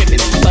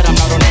 tripping, but I'm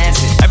not on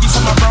acid. Every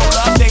time I roll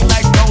up, they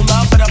like roll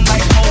up, but I'm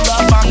like hold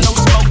up, I'm no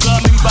smoker,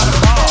 leave me by the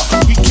bar.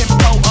 We can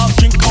blow up,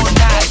 drink all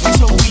night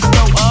until we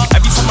throw up.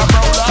 Every time I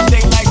roll up,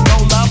 they like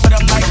roll up, but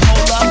I'm like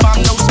hold up,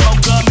 I'm no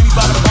smoker, leave me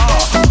by the bar.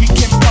 We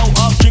can blow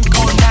up, drink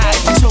all night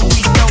until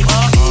we throw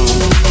up.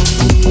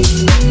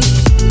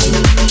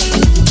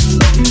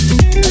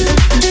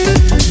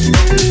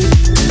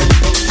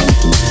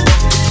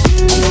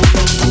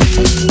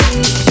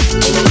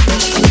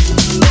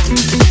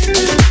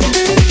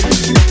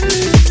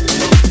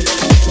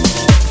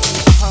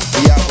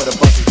 We out where the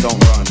buses don't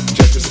run.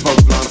 Judges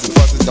smoke blunts and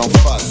buzzers don't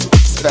fuss.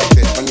 Respect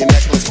it when your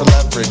necklace for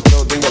leverage.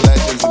 Building your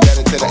legends,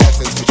 indebted to the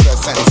essence, we tread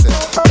sentences.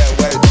 That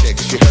wedded chick,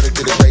 she heard it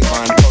through the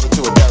grapevine, told it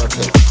to her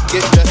therapist.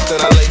 Get dressed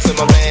and I lace in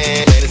my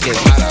band. Man, it's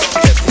getting hot out.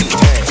 Catch me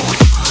tan.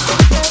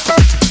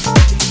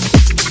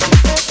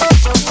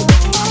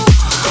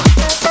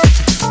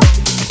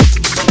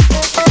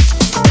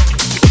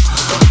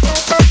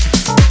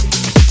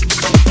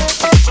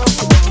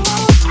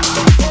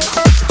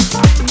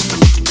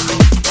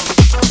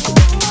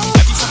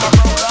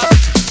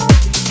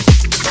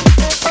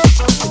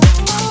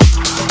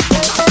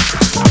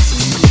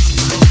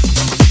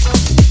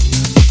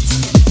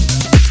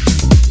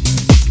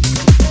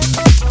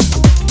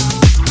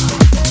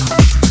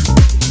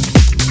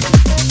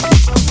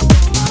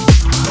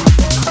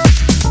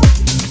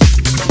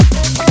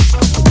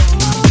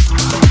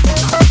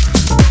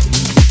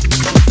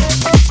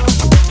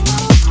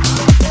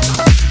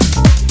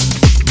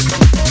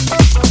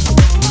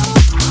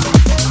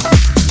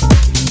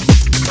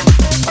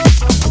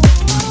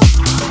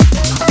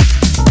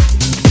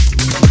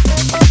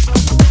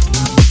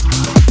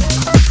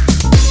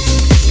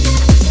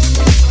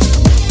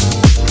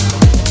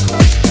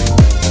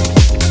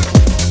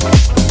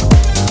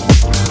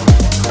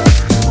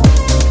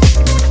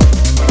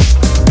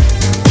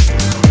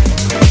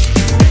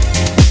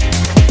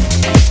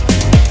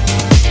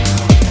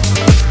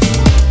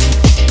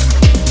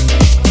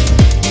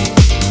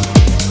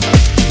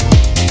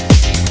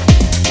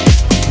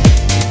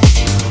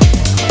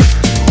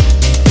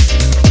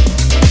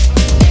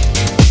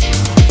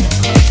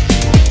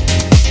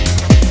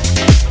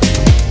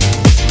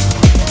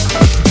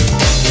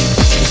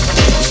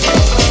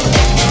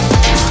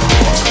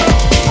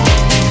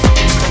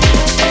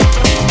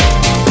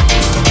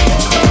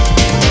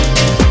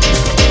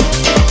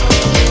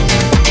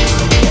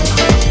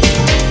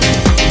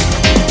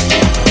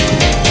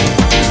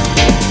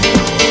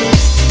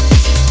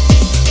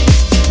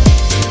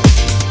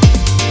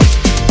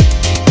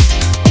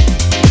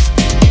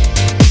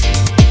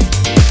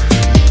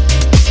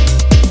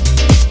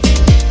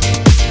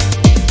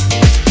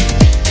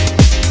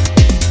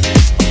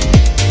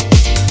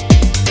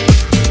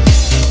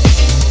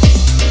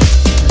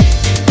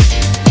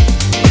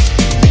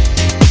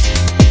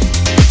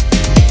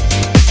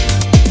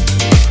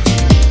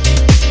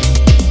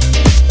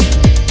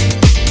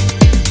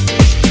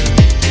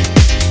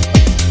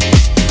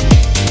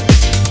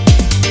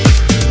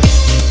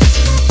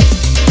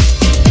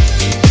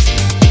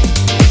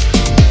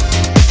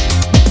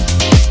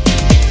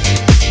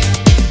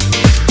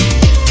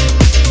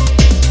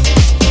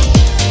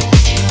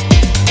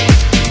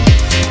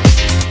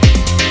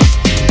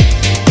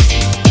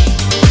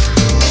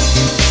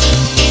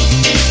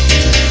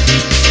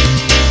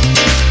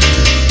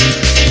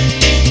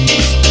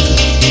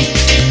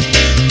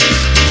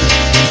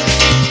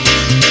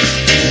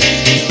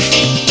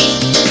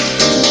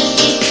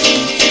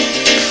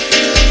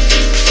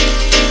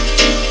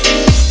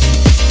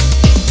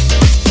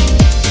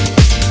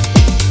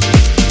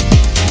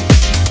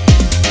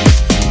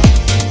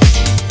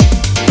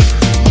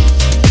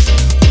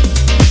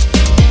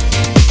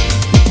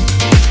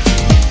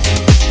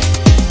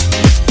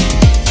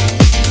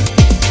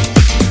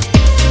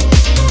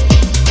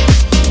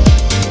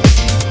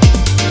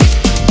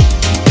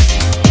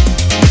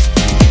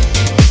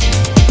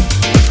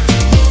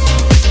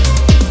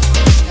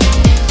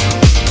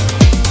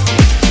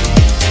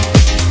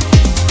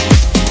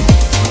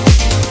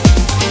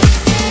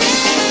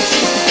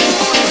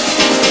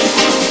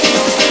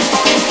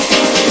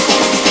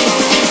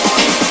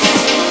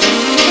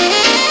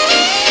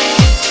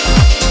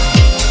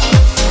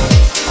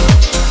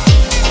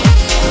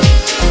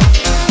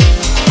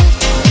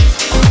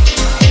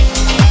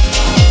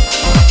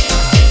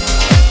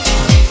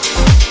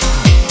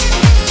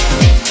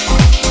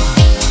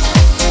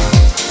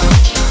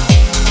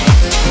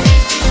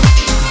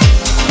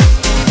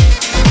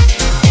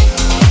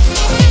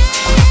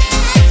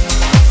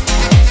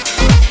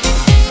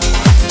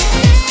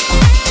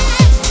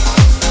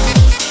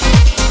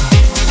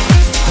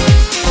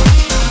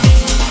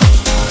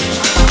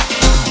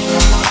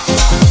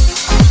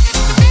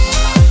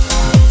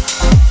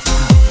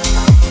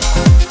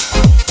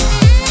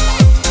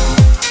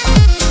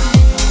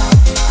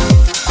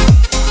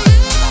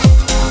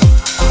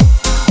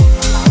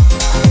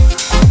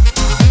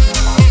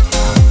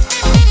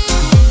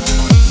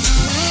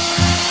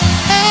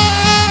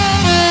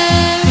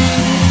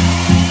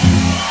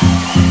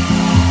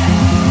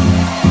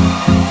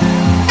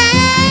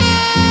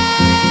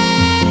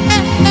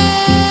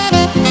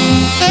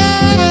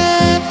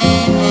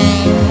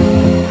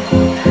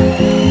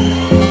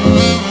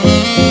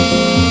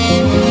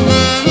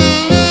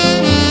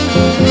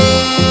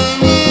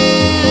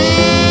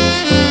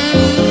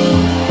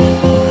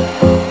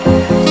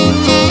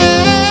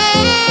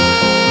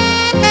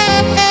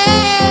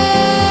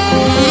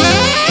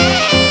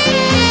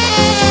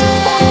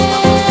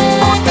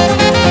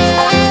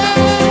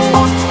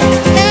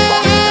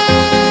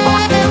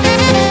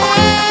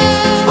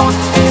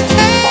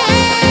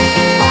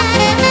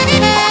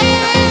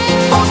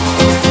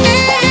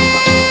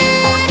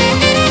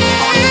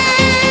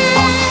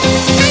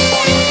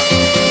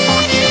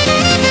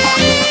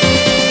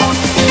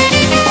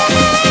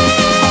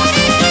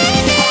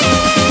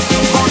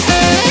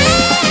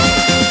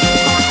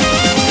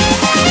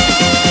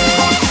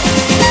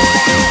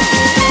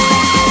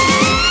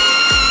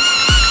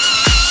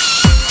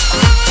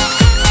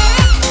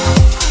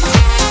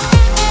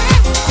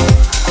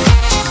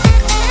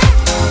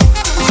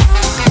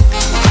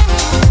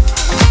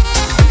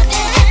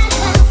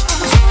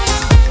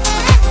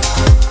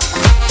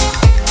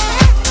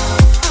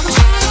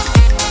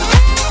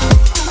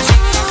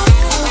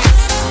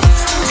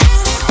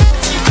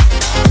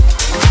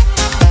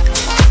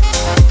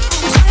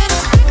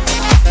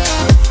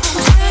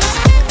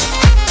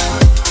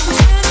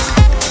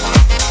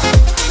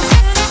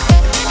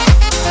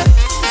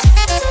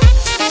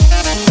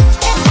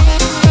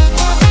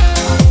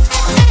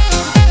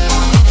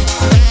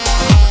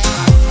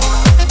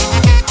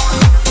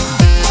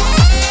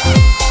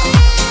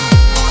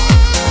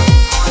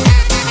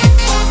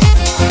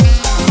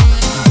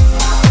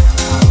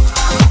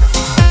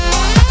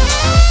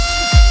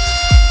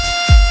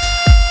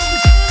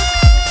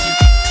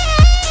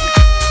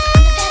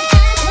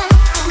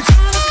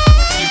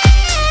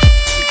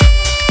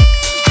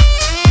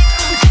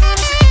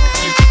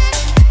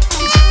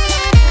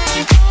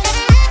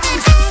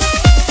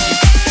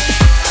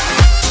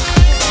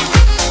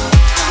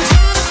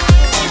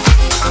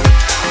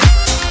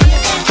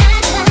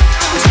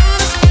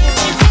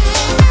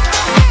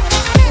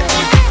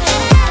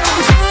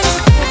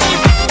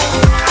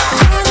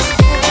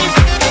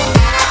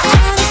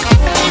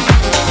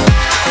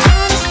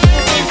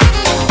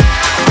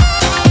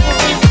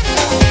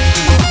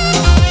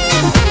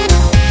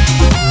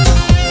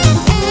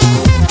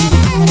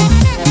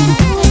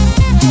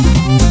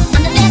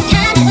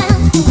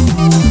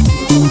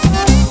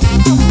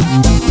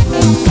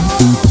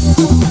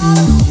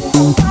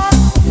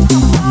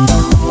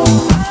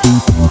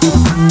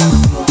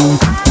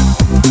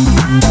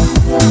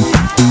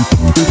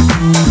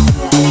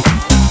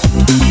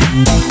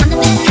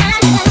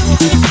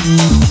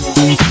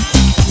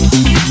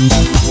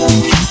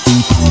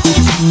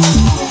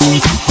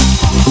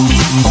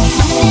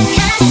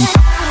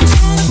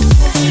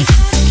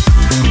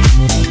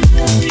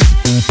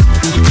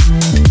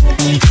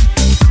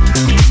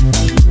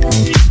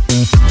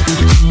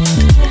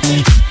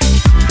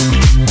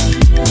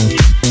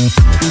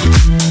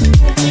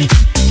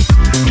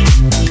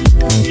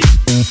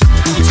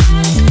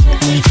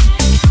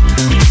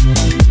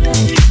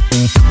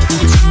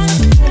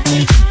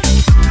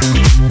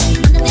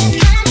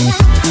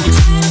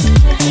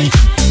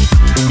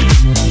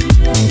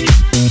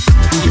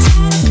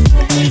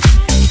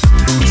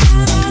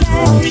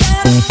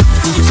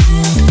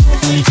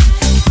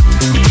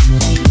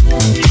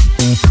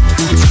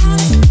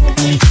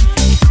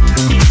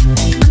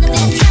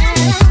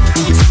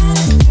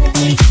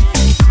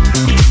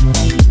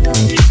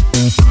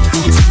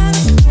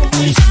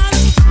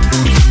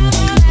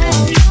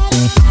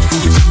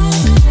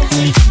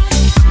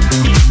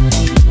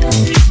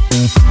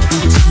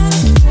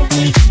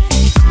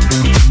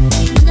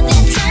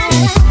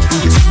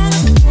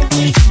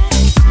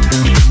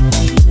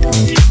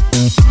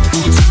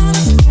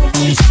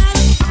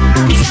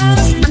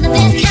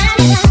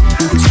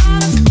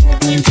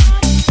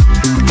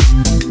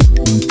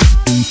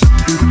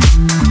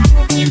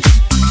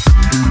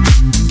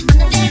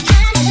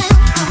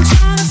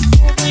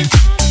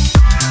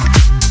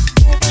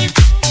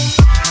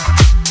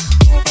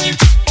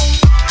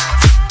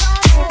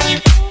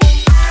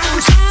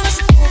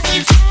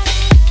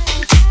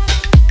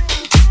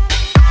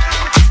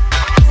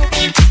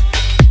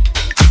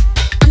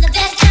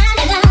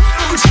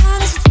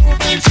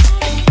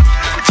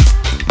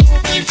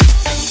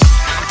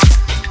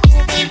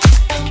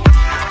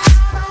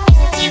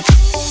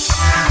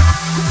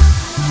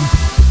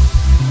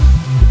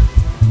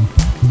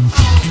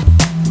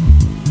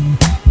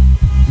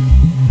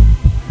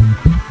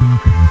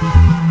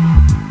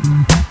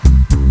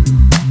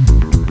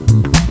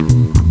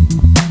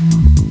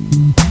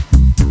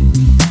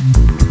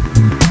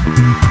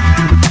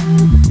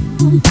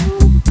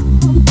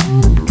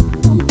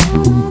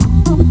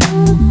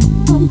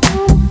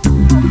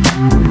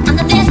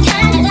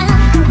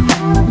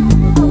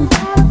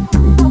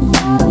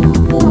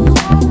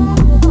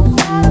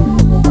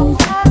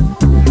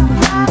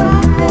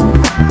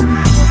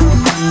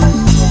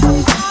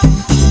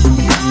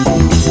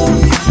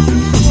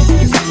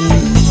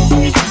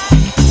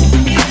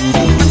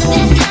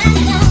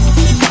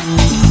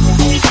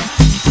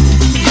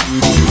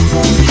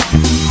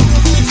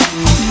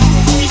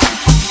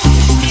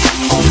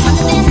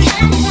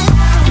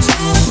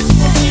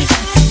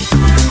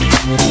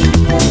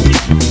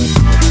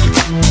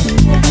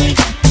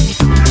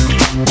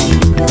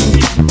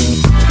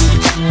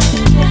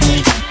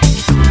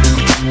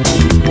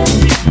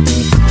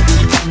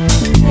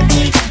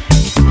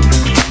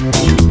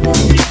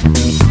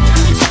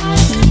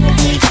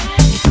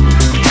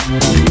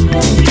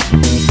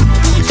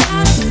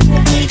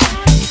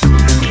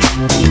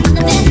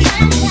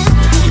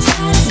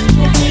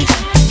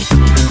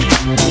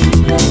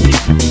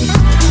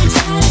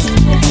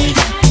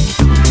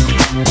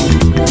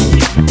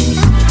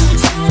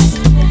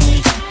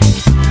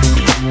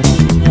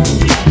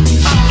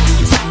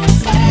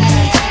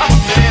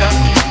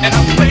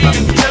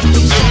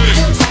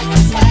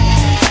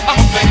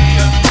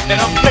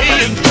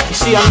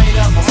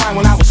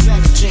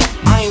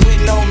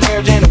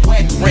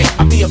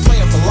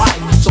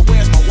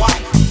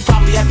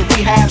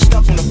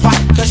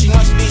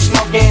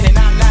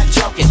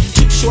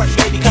 short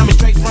baby coming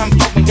straight from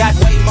Oakland. Got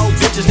way more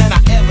bitches than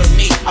I ever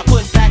need. I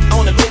put back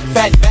on a big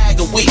fat bag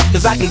of weed,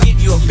 cause I can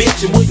give you a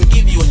bitch and wouldn't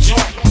give you a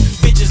joint.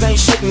 Bitches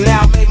ain't shit and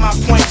now I made my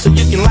point, so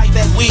you can light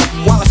that weed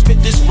while I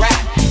spit this rap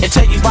and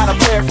tell you about a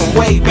player from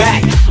way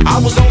back.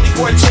 I was only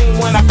 14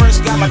 when I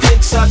first got my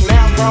dick sucked.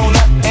 Now I'm grown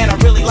up and I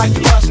really like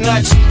to bust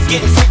nuts.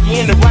 Getting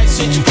freaky in the right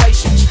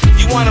situations.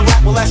 You wanna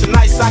rap, well that's a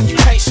nice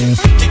occupation.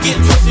 To get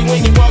pussy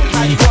when you want it,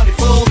 how you want it,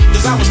 fool.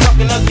 Cause I was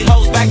fucking ugly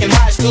hoes back in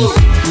high school.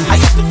 I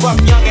used to fuck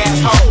young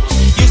ass hoes.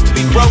 Used to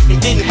be broke and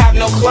didn't have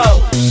no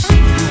clothes.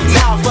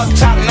 Now I fuck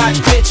top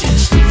notch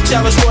bitches.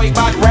 Tell a story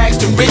about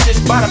rags to riches.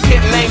 Bought a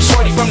pimp named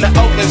Shorty from the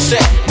Oakland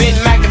set. Been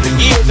macking for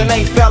years and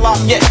ain't fell off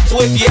yet.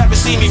 So if you ever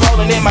see me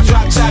rolling in my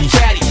drop top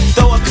caddy,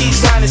 throw a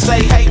peace sign and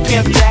say, hey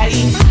pimp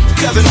daddy.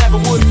 Cause I never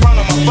would in front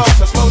of my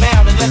folks. I slow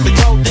down and let the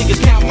gold diggers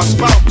count my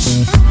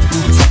spokes.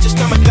 Bitches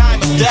come a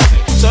dime a dozen,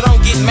 so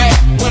don't get mad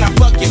when I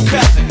fuck your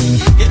cousin.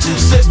 Your two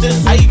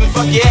sisters, I even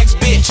fuck your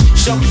ex-bitch.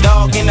 Show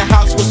dog in the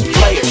house with some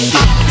players.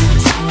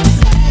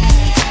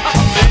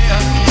 I'm there,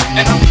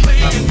 and I'm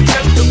playing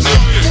just a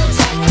bit.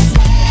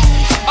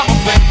 I'm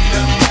there,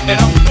 and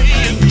I'm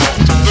playing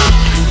just a bit.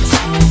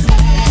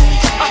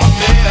 I'm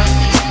there,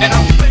 and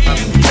I'm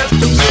playing just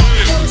a bit.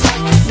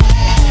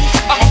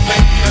 I'm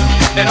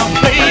there, and I'm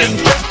playing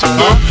just a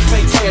bit.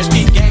 Fake players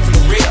keep game from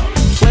the real.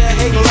 Player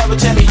hating lover,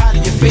 tell me how do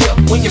you feel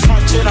when you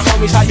front to the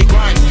homies, how you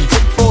grind?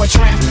 Look for a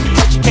tramp,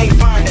 but you can't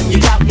find them. You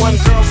got one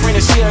girlfriend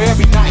and see her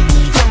every night.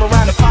 Come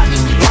around the party,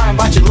 lying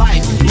about your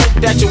life.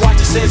 Looked at your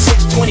watch and said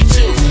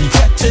 6:22.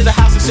 Cut to the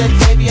house and said,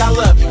 baby, I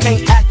love you.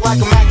 Can't act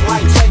like a Mac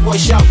like Playboy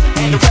Show.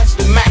 And the rest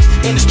of the Max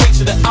in the streets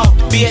of the O.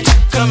 Bitch,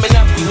 coming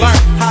up, we learn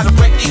how to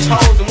break these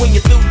hoes. And when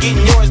you're through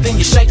getting yours, then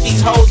you shake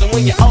these hoes. And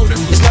when you're older,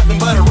 it's nothing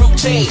but a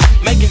routine.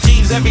 Making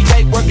G's every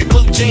day, working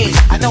blue jeans.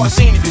 I know I've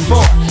seen it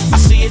before, I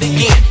see it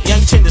again.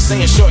 Young Tinder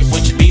saying, short,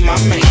 would you be my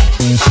man?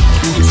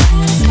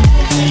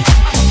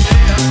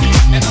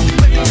 And I'm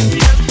playing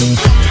just a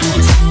bit.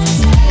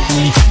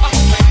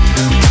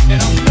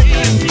 And I'm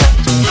playing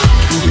just a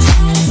bit.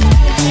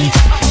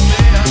 I'm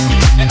there,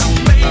 and I'm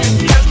playing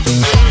just a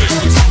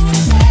bit.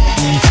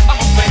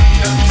 I'm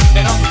there,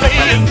 and I'm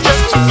playing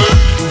just a bit.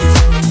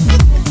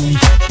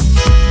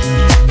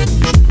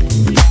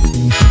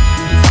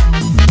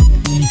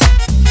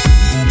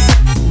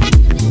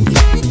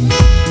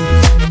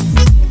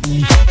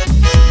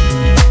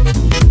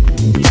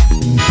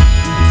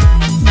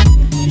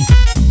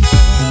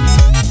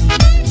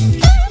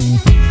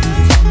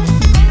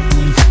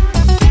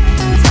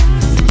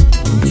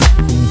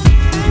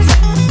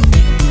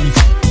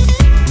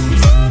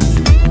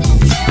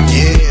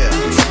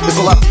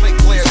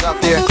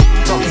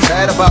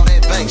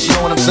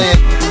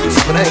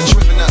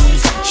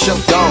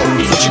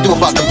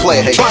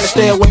 Trying to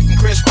stay away from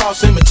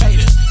crisscross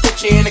imitators.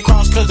 Put you in the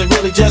cross cause they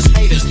really just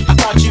haters. I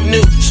thought you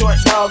knew,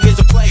 short dog is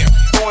a player.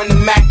 Going to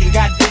Mac and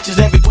got bitches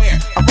everywhere.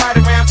 I ride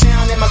around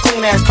town in my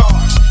clean ass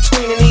cars,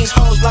 screening these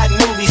hoes like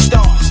movie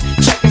stars.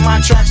 Checking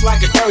my tracks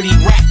like a dirty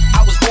rat.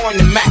 I was born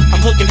to Mac, I'm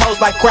hooking hoes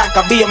like crack.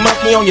 I'll be a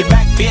monkey on your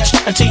back, bitch,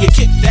 until you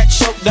kick that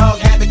choke dog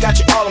habit. Got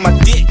you all on my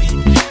dick.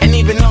 And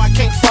even though I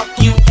can't fuck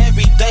you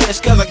every day, that's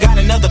cause I got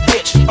another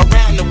bitch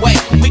around the way.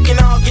 We can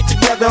all get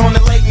together on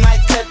the late night,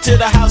 cut to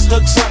the house,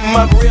 hook something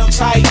up real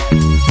tight.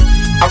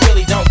 I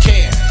really don't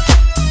care.